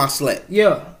pick up my slack?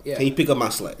 Yeah. Can you pick up my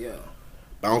slack? Yeah.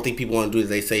 I don't think people want to do it.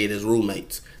 They say it as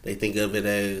roommates. They think of it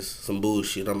as some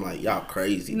bullshit. I'm like, y'all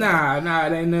crazy. Nah,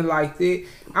 it ain't nothing like that.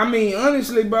 I mean,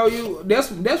 honestly, bro, that's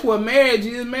what marriage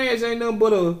is. Marriage ain't nothing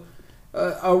but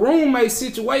a roommate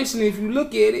situation if you look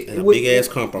at it. And a big ass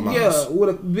compromise. Yeah, with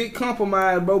a big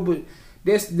compromise, bro. But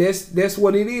that's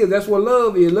what it is. That's what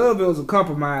love is. Love is a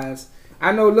compromise.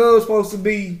 I know love's supposed to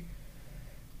be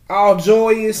all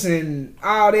joyous and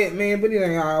all that, man, but it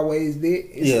ain't always that.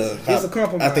 It's a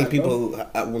compromise. I think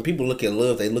when people look at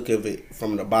love, they look at it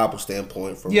from the Bible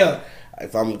standpoint. Let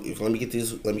me get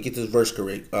this verse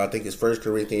correct. I think it's 1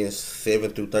 Corinthians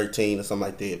 7-13 or something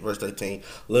like that. Verse 13.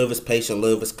 Love is patient,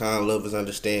 love is kind, love is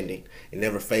understanding. It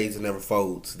never fades, it never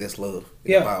folds. That's love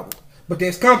in the Bible. But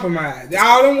that's compromise.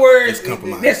 All them words. That's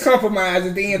compromise. That's compromise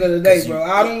at the end of the day, bro.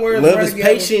 All them words. Love is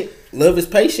patient. Love is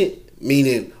patient.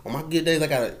 Meaning, on my good days, I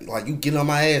gotta you getting on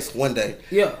my ass one day.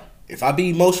 Yeah. If I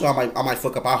be emotional, I might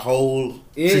fuck up our whole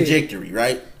trajectory,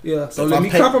 right? Yeah. So let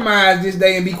me compromise this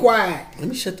day and be quiet. Let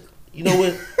me shut. You know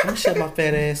what? Let me shut my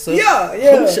fat ass up. Yeah.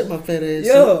 Let me shut my fat ass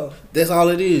up. That's all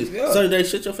it is. Yeah. Certain days,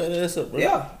 shut your fat ass up, bro.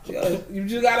 Yeah. You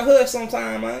just gotta hush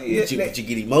sometime, man. But you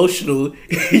get emotional.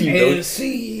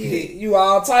 You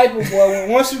all type of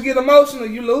boy. Once you get emotional,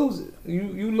 you lose it.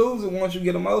 You lose it once you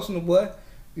get emotional, boy.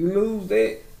 You lose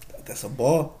that. That's a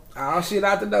bar. All shit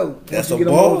out the door. That's a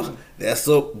bar. That's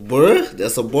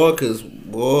a bar. Cause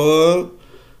boy,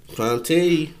 I'm trying to tell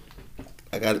you,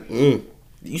 I got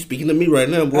you speaking to me right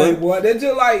now, boy. Hey, boy, they're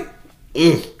just like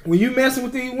when you messing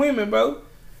with these women, bro.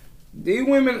 These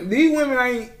women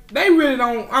ain't. They really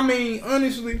don't. I mean,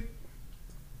 honestly,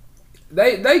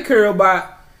 they care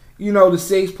about the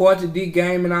sex part, the dick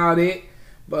game, and all that.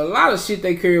 But a lot of shit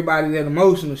they care about is that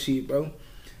emotional shit, bro.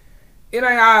 It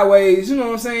ain't always, you know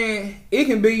what I'm saying? It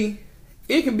can be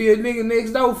a nigga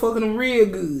next door fucking them real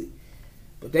good.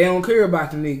 But they don't care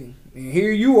about the nigga. And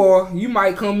here you are, you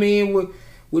might come in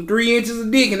with 3 inches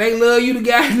of dick and they love you to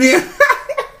goddamn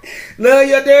love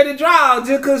your dirty draw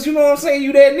just cause you know what I'm saying,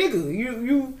 you that nigga.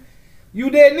 You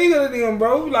that nigga to them,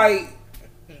 bro.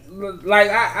 Like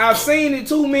I've seen it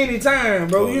too many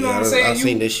times, bro. You know what I'm saying? I've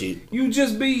seen this shit. You can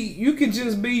just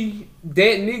be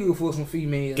that nigga for some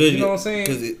females. You know what I'm saying?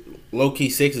 Because low key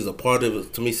sex is a part of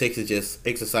it. To me, sex is just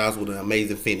exercise with an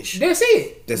amazing finish. That's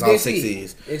it. That's all sex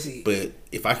is. That's it. But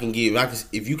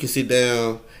if you can sit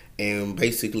down and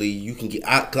basically you can get,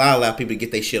 cause I allow people to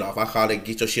get their shit off. I call it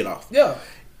get your shit off. Yeah.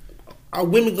 Our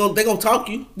women they gonna talk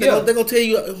you. They gonna tell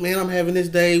you, man, I'm having this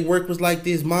day. Work was like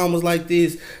this. Mom was like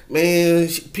this. Man,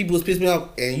 people was pissing me off,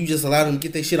 and you just allow them to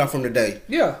get their shit off from the day.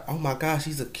 Yeah. Oh my gosh,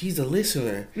 he's a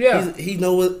listener. Yeah. He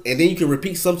know what, and then you can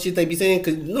repeat some shit they be saying,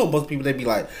 cause most people they be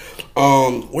like,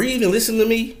 were you even listening to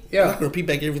me? Yeah. I can repeat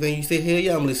back everything you said. Hell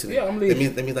yeah, I'm listening. Yeah, I'm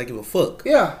listening. That means I give a fuck.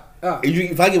 Yeah.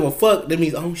 If I give a fuck, that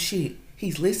means oh shit,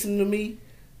 he's listening to me.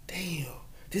 Damn,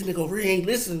 this nigga really ain't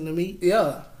listening to me.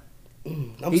 Yeah.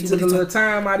 He took a little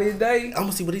time out of his day. I'm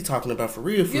gonna see what he talking about for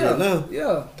real now.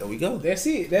 Yeah. There we go. That's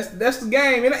it. That's the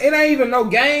game. It ain't even no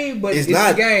game, but it's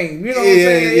not the game. You know what I'm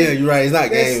saying? Yeah, you're right. It's not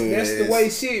game. That's the way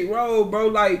shit roll, bro.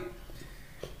 Like,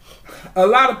 a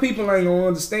lot of people ain't gonna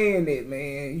understand that,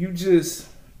 man. You just,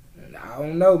 I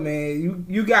don't know, man.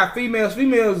 You got females.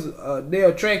 Females, they're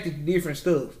attracted to different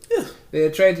stuff. Yeah. They're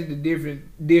attracted to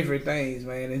different things,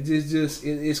 man.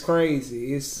 It's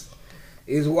crazy.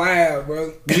 It's wild,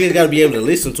 bro. You just gotta be able to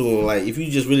listen to them. Like, if you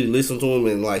just really listen to them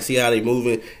and like see how they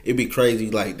moving, it'd be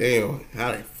crazy. Like, damn,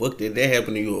 how the fuck did that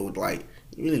happen to you? Like,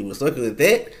 you really was sucking at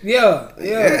that? Yeah.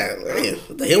 Man,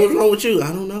 what the hell was wrong with you?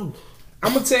 I don't know.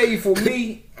 I'm gonna tell you, for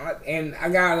me, I'm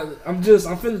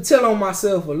finna tell on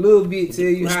myself a little bit. Tell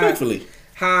you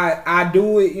how I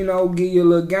do it. You know, give you a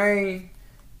little game.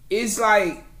 It's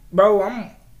like, bro,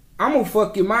 I'm gonna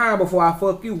fuck your mind before I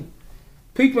fuck you.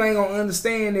 People ain't gonna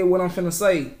understand that what I'm finna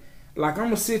say. Like, I'm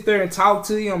gonna sit there and talk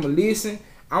to you. I'm gonna listen.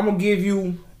 I'm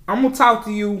gonna talk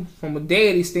to you from a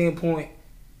daddy standpoint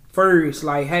first.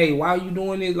 Like, hey, why are you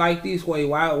doing it like this way?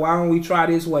 Why don't we try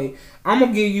this way? I'm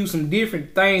gonna give you some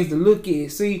different things to look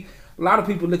at. See, a lot of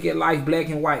people look at life black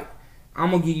and white.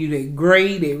 I'm gonna give you that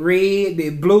gray, that red,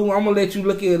 that blue. I'm gonna let you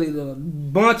look at it, a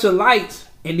bunch of lights,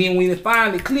 and then when it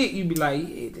finally click, you be like,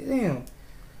 yeah, damn,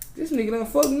 this nigga done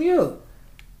fucked me up.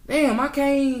 Damn, I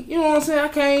can't, you know what I'm saying? I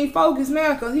can't focus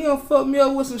now because he done fucked me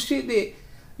up with some shit that,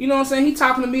 you know what I'm saying? He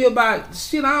talking to me about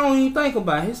shit I don't even think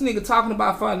about. This nigga talking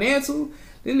about financial.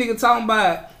 This nigga talking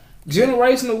about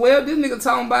generational wealth. This nigga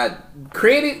talking about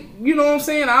credit. You know what I'm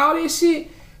saying? All this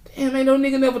shit. Damn, ain't no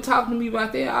nigga never talked to me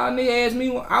about that. All nigga ask me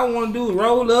what I want to do is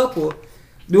roll up, or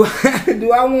do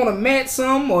I want to match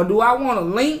something, or do I want to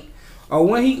link, or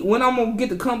when I'm gonna get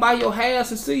to come by your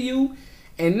house and see you.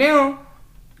 And now,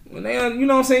 when they, you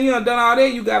know what I'm saying, you done all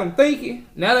that, you got them thinking.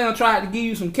 Now they done tried to give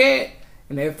you some cat,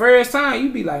 and that first time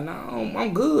you be like, nah,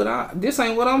 I'm good. This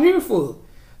ain't what I'm here for.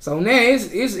 So now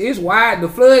it's wide. The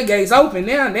floodgates open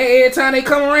now. Every time they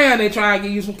come around, they try to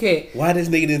give you some cat. Why this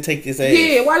nigga didn't take this ass?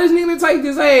 Yeah, why this nigga didn't take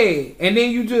this ass? And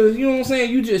then you just, you know what I'm saying,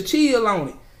 you just chill on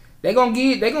it. They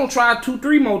gonna try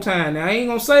 2-3 more times. Now I ain't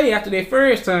gonna say after that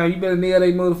first time you better nail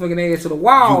that motherfucking ass to the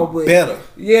wall, but better.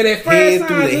 Yeah, that first head time.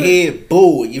 Through the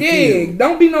headboard. You feel?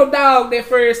 Don't be no dog that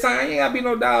first time. You ain't gotta be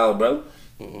no dog, bro.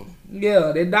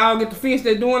 Yeah, that dog at the fence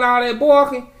that doing all that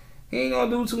barking, he ain't gonna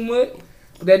do too much.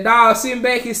 That dog sitting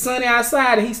back, his sunny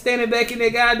outside, and he standing back in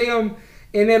that goddamn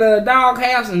in that dog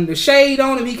house, and the shade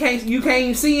on him, you can't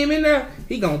even see him in there.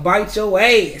 He gonna bite your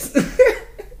ass.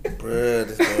 Bruh,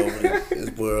 this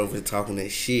boy over here talking that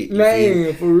shit.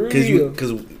 Man, for real.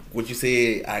 Because what you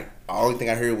said, the only thing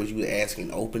I heard was you were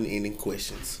asking open-ended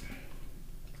questions.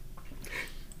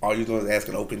 All you doing is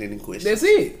asking open-ended questions.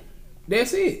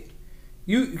 That's it.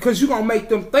 Because you gonna make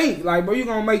them think. Like, bro, you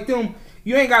gonna make them.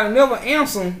 You ain't gotta never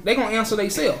answer them. They gonna answer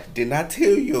themselves. Didn't I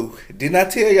tell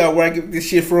y'all where I get this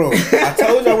shit from? I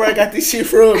told y'all where I got this shit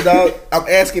from, dog. I'm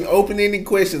asking open-ended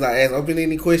questions. I ask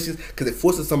open-ended questions because it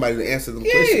forces somebody to answer them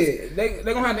questions. Yeah,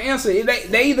 they gonna have to answer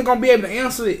it. They either gonna be able to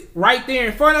answer it right there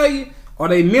in front of you, or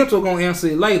they mental gonna answer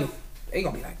it later. They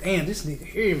gonna be like, damn, this nigga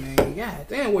here, man. God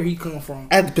damn, where he come from?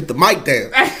 I had to put the mic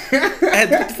down. I had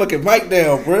to put the fucking mic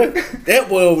down, bro. That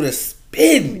boy over there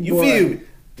spitting. You feel me?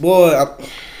 Boy,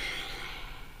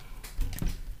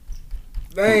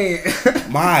 man.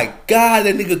 My God,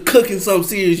 that nigga cooking some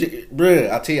serious shit.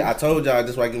 Bruh, I told y'all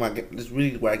this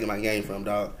really where I get my game from,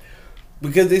 dog.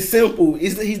 Because it's simple.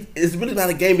 It's really not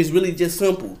a game, it's really just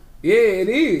simple. Yeah, it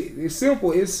is. It's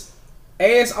simple. It's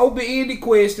ask open-ended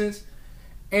questions,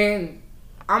 and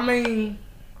I mean,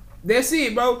 that's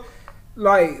it, bro.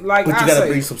 Like but you gotta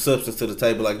bring some substance to the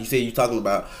table. Like you said, you talking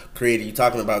about creative, you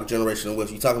talking about generational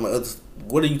wealth, you talking about others.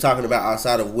 What are you talking about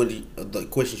outside of the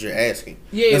questions you're asking?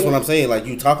 Yeah, that's what I'm saying. Like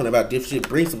you talking about different shit.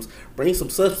 Bring some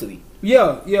substance.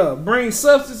 Yeah. Bring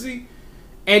substance,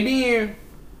 and then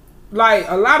like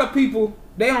a lot of people,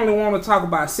 they only want to talk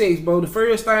about sex, bro. The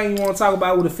first thing you want to talk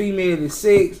about with a female is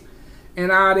sex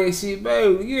and all that shit,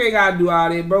 bro. You ain't gotta do all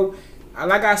that, bro.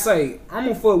 Like I say, I'm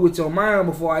gonna fuck with your mind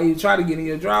before I even try to get in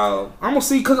your job. I'm gonna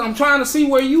see, cause I'm trying to see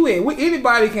where you at.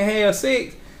 Anybody can have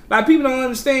sex. Like people don't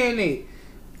understand that.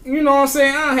 You know what I'm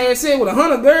saying? I had sex with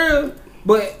 100 girls,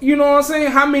 but you know what I'm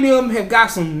saying? How many of them have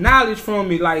got some knowledge from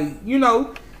me? Like, you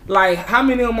know, like how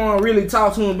many of them want to really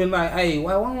talk to them and been like, hey,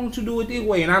 why don't you do it this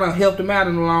way? And I done helped them out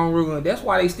in the long run. That's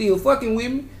why they still fucking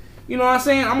with me. You know what I'm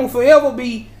saying? I'm gonna forever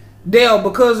be there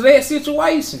because of that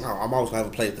situation. I'm always gonna have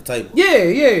a play at the table.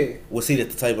 Yeah. We'll seat at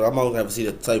the table. I'm always gonna have a seat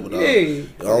at the table, dog. Yeah.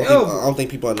 I don't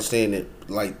think people understand it,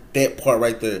 like that part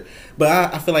right there.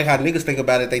 But I feel like how niggas think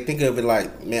about it, they think of it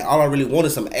like, man, all I really want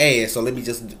is some ass, so let me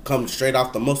just come straight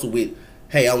off the muscle with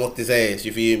hey, I want this ass.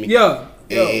 You feel me? Yeah.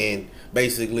 And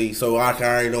basically, so I can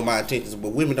already know my intentions. But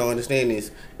women don't understand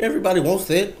this. Everybody wants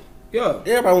that. Yeah.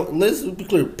 Everybody, let's be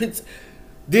clear.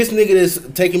 This nigga that's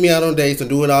taking me out on dates and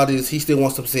doing all this, he still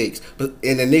wants some sex. And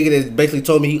the nigga that basically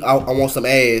told me I want some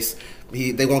ass,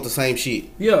 they want the same shit.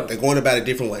 Yeah. They're going about it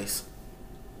different ways.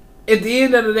 At the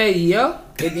end of the day, yeah.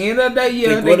 At the end of the day,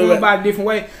 yeah, they going about it different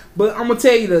way. But I'm gonna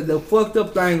tell you the fucked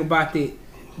up thing about that.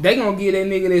 They gonna get that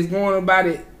nigga that's going about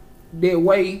it that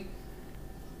way.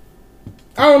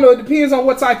 I don't know. It depends on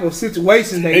what type of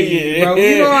situation they in, bro.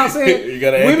 You know what I'm saying? You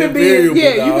gotta women being, you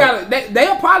gotta.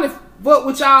 They'll probably fuck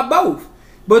with y'all both,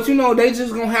 but you know they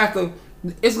just gonna have to.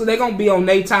 They gonna be on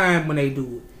their time when they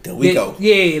do it. There we go.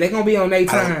 Yeah, they gonna be on their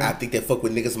time. I think they fuck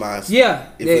with niggas' minds. Yeah,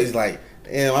 if it's like,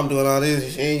 damn, I'm doing all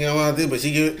this, she ain't doing all this, but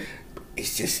she get.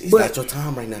 It's not your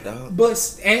time right now, dog.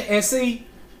 But and see.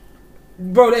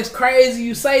 Bro, that's crazy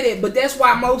you say that, but that's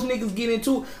why most niggas get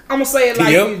into it. I'm gonna say it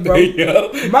like this, bro.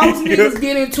 Most niggas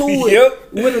get into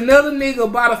it with another nigga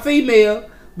about a female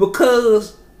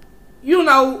because, you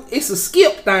know, it's a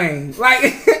skip thing.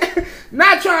 Like,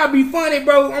 not trying to be funny,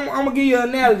 bro. I'm gonna give you an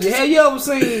analogy. Have you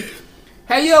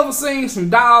ever seen some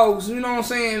dogs, you know what I'm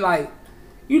saying? Like,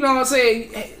 you know what I'm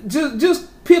saying?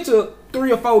 Just picture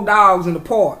 3 or 4 dogs in the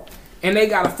park, and they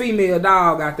got a female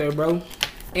dog out there, bro.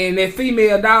 And that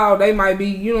female dog, they might be,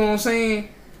 you know what I'm saying?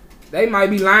 They might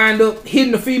be lined up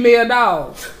hitting the female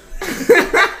dog.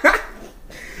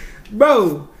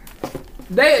 Bro,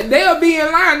 they'll be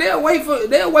in line. They'll wait for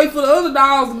the other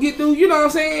dogs to get through, you know what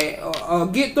I'm saying? Or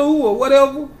get through or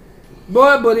whatever.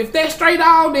 But if that stray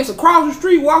dog that's across the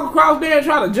street, walk across there and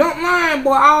try to jump line,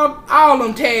 boy, all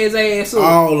them tags ass up.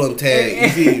 All them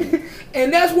tags.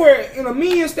 And that's where, in a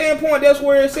mean standpoint, that's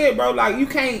where it's at, bro. Like, you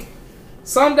can't.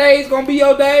 Some days gonna be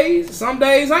your days. Some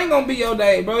days ain't gonna be your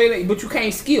day, bro. But you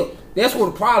can't skip. That's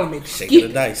what the problem is. Shake of the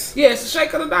dice. Yeah, it's a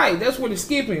shake of the dice. That's what it's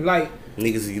skipping. Like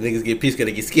niggas get pissed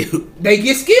because they get skipped. They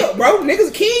get skipped, bro.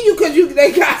 Niggas kill you because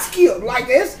they got skipped. Like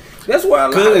that's where a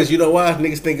lot. Cause you know why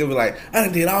niggas think of it like I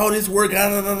done did all this work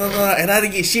and I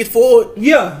didn't get shit for it.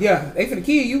 Yeah. They finna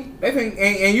kill you. They finna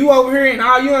and you over here and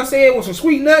all you done said was some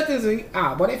sweet nothings and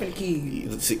but they finna kill you.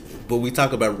 But we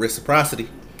talk about reciprocity.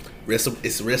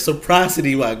 It's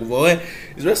reciprocity, my boy.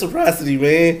 It's reciprocity,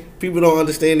 man. People don't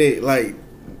understand it like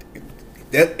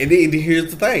that. And then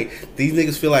here's the thing: these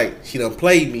niggas feel like she done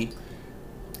played me,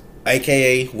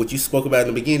 aka what you spoke about in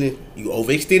the beginning. You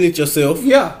overextended yourself.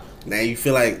 Yeah. Now you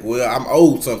feel like, well, I'm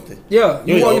owed something. Yeah,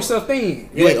 you owe yourself thin.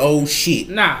 You ain't owed shit.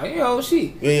 Nah, you ain't owed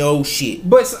shit. You ain't owed shit.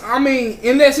 But I mean,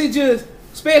 unless it just,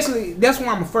 especially that's why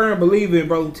I'm a firm believer in,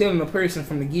 bro, telling a person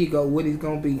from the get go what it's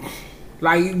gonna be.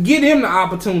 Like, get him the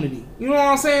opportunity. You know what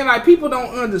I'm saying? Like, people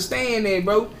don't understand that,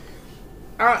 bro.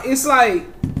 It's like,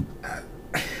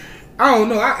 I don't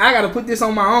know. I got to put this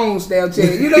on my own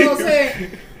Snapchat. You know what I'm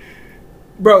saying?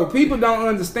 Bro, people don't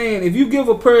understand. If you give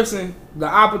a person the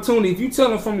opportunity, if you tell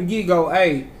them from the get-go,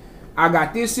 hey, I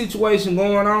got this situation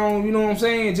going on, you know what I'm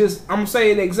saying? Just, I'm going to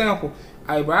say an example.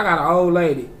 Hey, bro, I got an old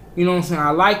lady. You know what I'm saying? I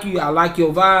like you. I like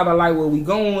your vibe. I like where we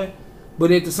going.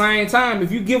 But at the same time,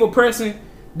 if you give a person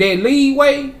that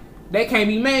leeway, they can't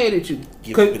be mad at you.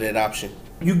 Give them that option.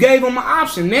 You gave them an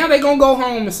option. Now they gonna go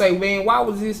home and say, man, why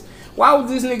was this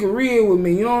nigga real with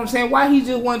me? You know what I'm saying? Why he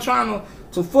just wasn't trying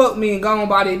to fuck me and go on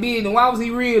by that business? Why was he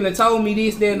real and told me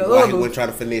this, that, and the other? Why he wasn't trying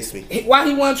to finesse me? Why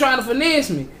he wasn't trying to finesse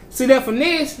me? See, that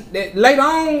finesse, that later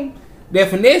on, that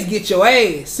finesse get your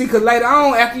ass. See, cause later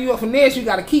on, after you a finesse, you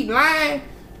gotta keep lying.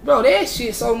 Bro, that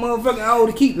shit so motherfucking old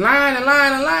to keep lying and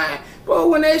lying and lying. Bro,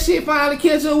 when that shit finally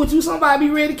catch up with you, somebody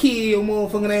be ready to kill your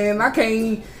motherfucking ass.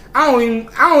 And I don't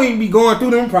even be going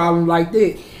through them problems like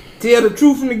that. Tell the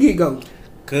truth from the get go.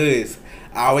 Cause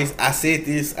I said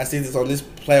this on this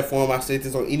platform. I said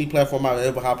this on any platform I've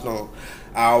ever hopped on.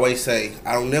 I always say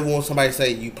I don't never want somebody to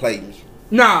say you played me.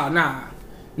 Nah,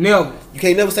 never. You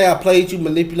can't never say I played you,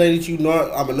 manipulated you,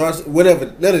 I'm a narcissist, whatever.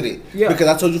 None of that. Yeah. Because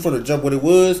I told you from the jump what it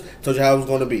was. Told you how it was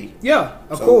going to be. Yeah,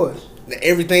 of course.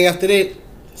 Everything after that,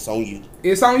 it's on you.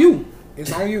 It's on you.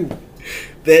 It's on you.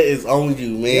 That is on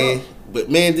you, man. Yeah. But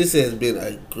man, this has been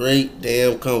a great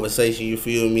damn conversation. You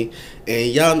feel me?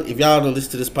 And y'all, if y'all don't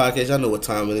listen to this podcast, y'all know what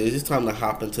time it is. It's time to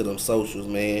hop into them socials,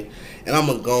 man. And I'm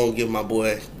gonna go and give my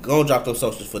boy, go and drop them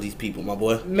socials for these people, my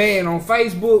boy. Man, on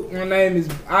Facebook, my name is,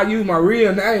 I use my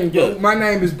real name, bro. Yeah. My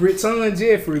name is Britton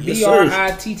Jeffrey. Yes, sir.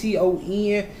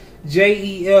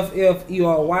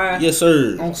 BRITTONJEFFERY. Yes,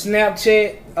 sir. On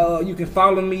Snapchat, you can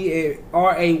follow me at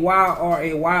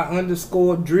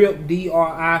RAY_drip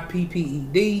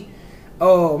DRIPPED.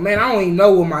 Oh man, I don't even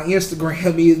know what my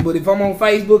Instagram is, but if I'm on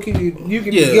Facebook, you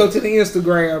can just go to the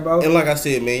Instagram, bro. And like I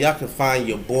said, man, y'all can find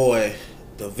your boy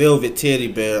the Velvet Teddy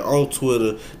Bear on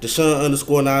Twitter,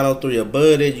 Deshaun_903.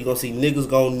 Above that, you're gonna see niggas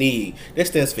gon' need. That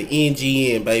stands for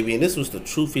NGN, baby. And this was the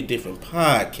Truth Is Different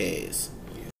podcast.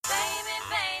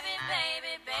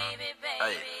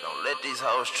 Hey, don't let these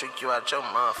hoes trick you out your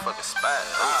motherfucking spot.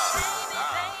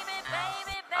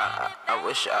 I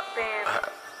wish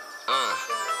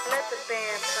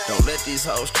Don't let these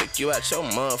hoes trick you out your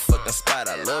motherfucking spot.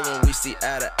 I love when we see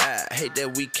eye to eye. I hate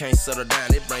that we can't settle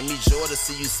down. It bring me joy to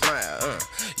see you smile.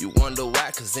 You wonder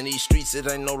why, cause in these streets it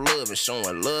ain't no love. And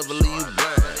showing love will leave you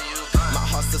blind. My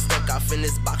heart's still stuck off in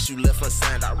this box you left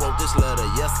unsigned. I wrote this letter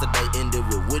yesterday, ended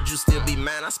with would you still be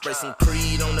mine? I spray some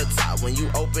Creed on the top. When you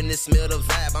open it, smell the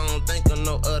vibe. I don't think of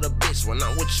no other bitch. When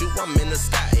I'm with you, I'm in the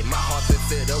sky. My heart been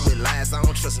filled up with lies. I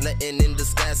don't trust nothing in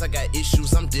disguise. I got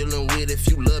issues I'm dealing with. If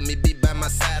you love me, be by my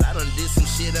side. I done did some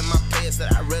shit in my past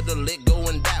that I'd rather let go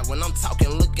and die. When I'm talking,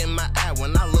 look in my eye.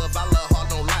 When I love hard,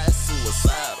 don't lie, it's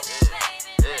suicidal.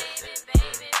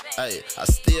 Hey, I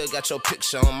still got your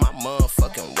picture on my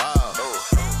motherfucking wall.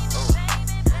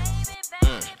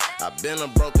 I been a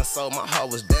broken soul, my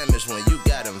heart was damaged when you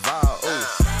got involved.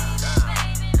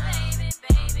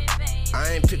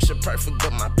 I ain't picture perfect,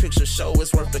 but my picture show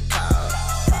is worth the call.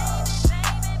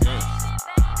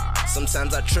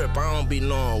 Sometimes I trip, I don't be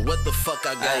knowing what the fuck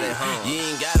I got at home. You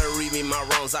ain't gotta read me my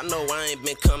wrongs, I know I ain't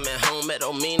been coming home. That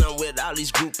don't mean I'm with all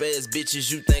these group ass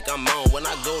bitches you think I'm on. When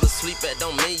I go to sleep, that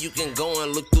don't mean you can go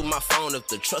and look through my phone. If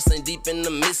the trust ain't deep in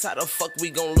the mist, how the fuck we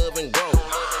gon' love and grow?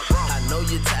 I know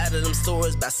you're tired of them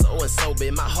stories by so and so,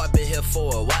 but my heart been here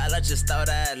for a while. I just thought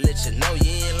I'd let you know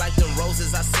you ain't like them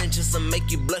roses I sent you, some make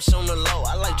you blush on the low.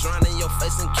 I like drowning your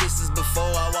face in kisses before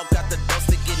I walk out the door.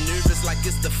 Still get nervous like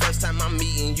it's the first time I'm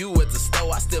meeting you at the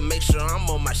store. I still make sure I'm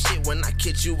on my shit when I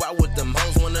catch you out with them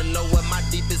hoes. Wanna know what my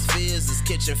deepest fears is?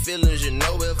 Catching feelings, you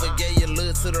know. If I gave your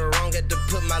love to the wrong, had to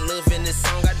put my love in this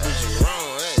song. I did you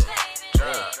wrong,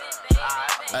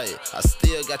 hey, I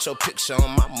still got your picture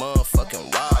on my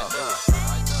motherfucking wall.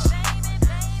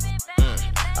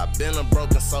 I been a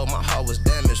broken soul, my heart was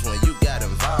damaged when you got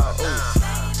involved.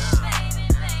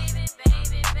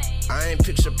 I ain't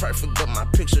picture perfect, but my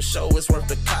picture show is worth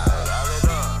the call.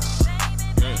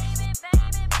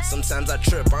 Sometimes I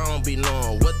trip, I don't be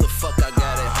knowing what the fuck I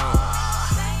got at home.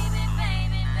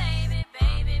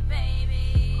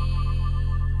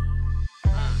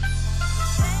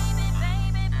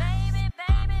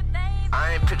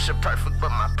 I ain't picture perfect, but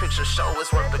my picture show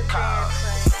is worth the call.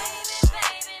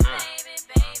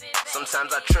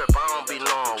 Sometimes I trip, I don't be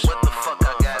knowing what the fuck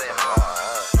I got at home.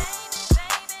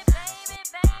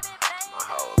 My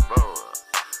whole bro.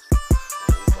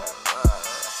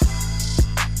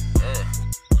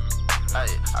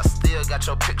 Hey, I still got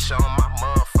your picture on my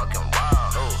motherfucking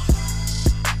wall.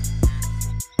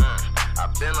 I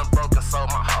been a broken soul,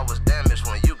 my heart was damaged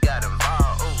when you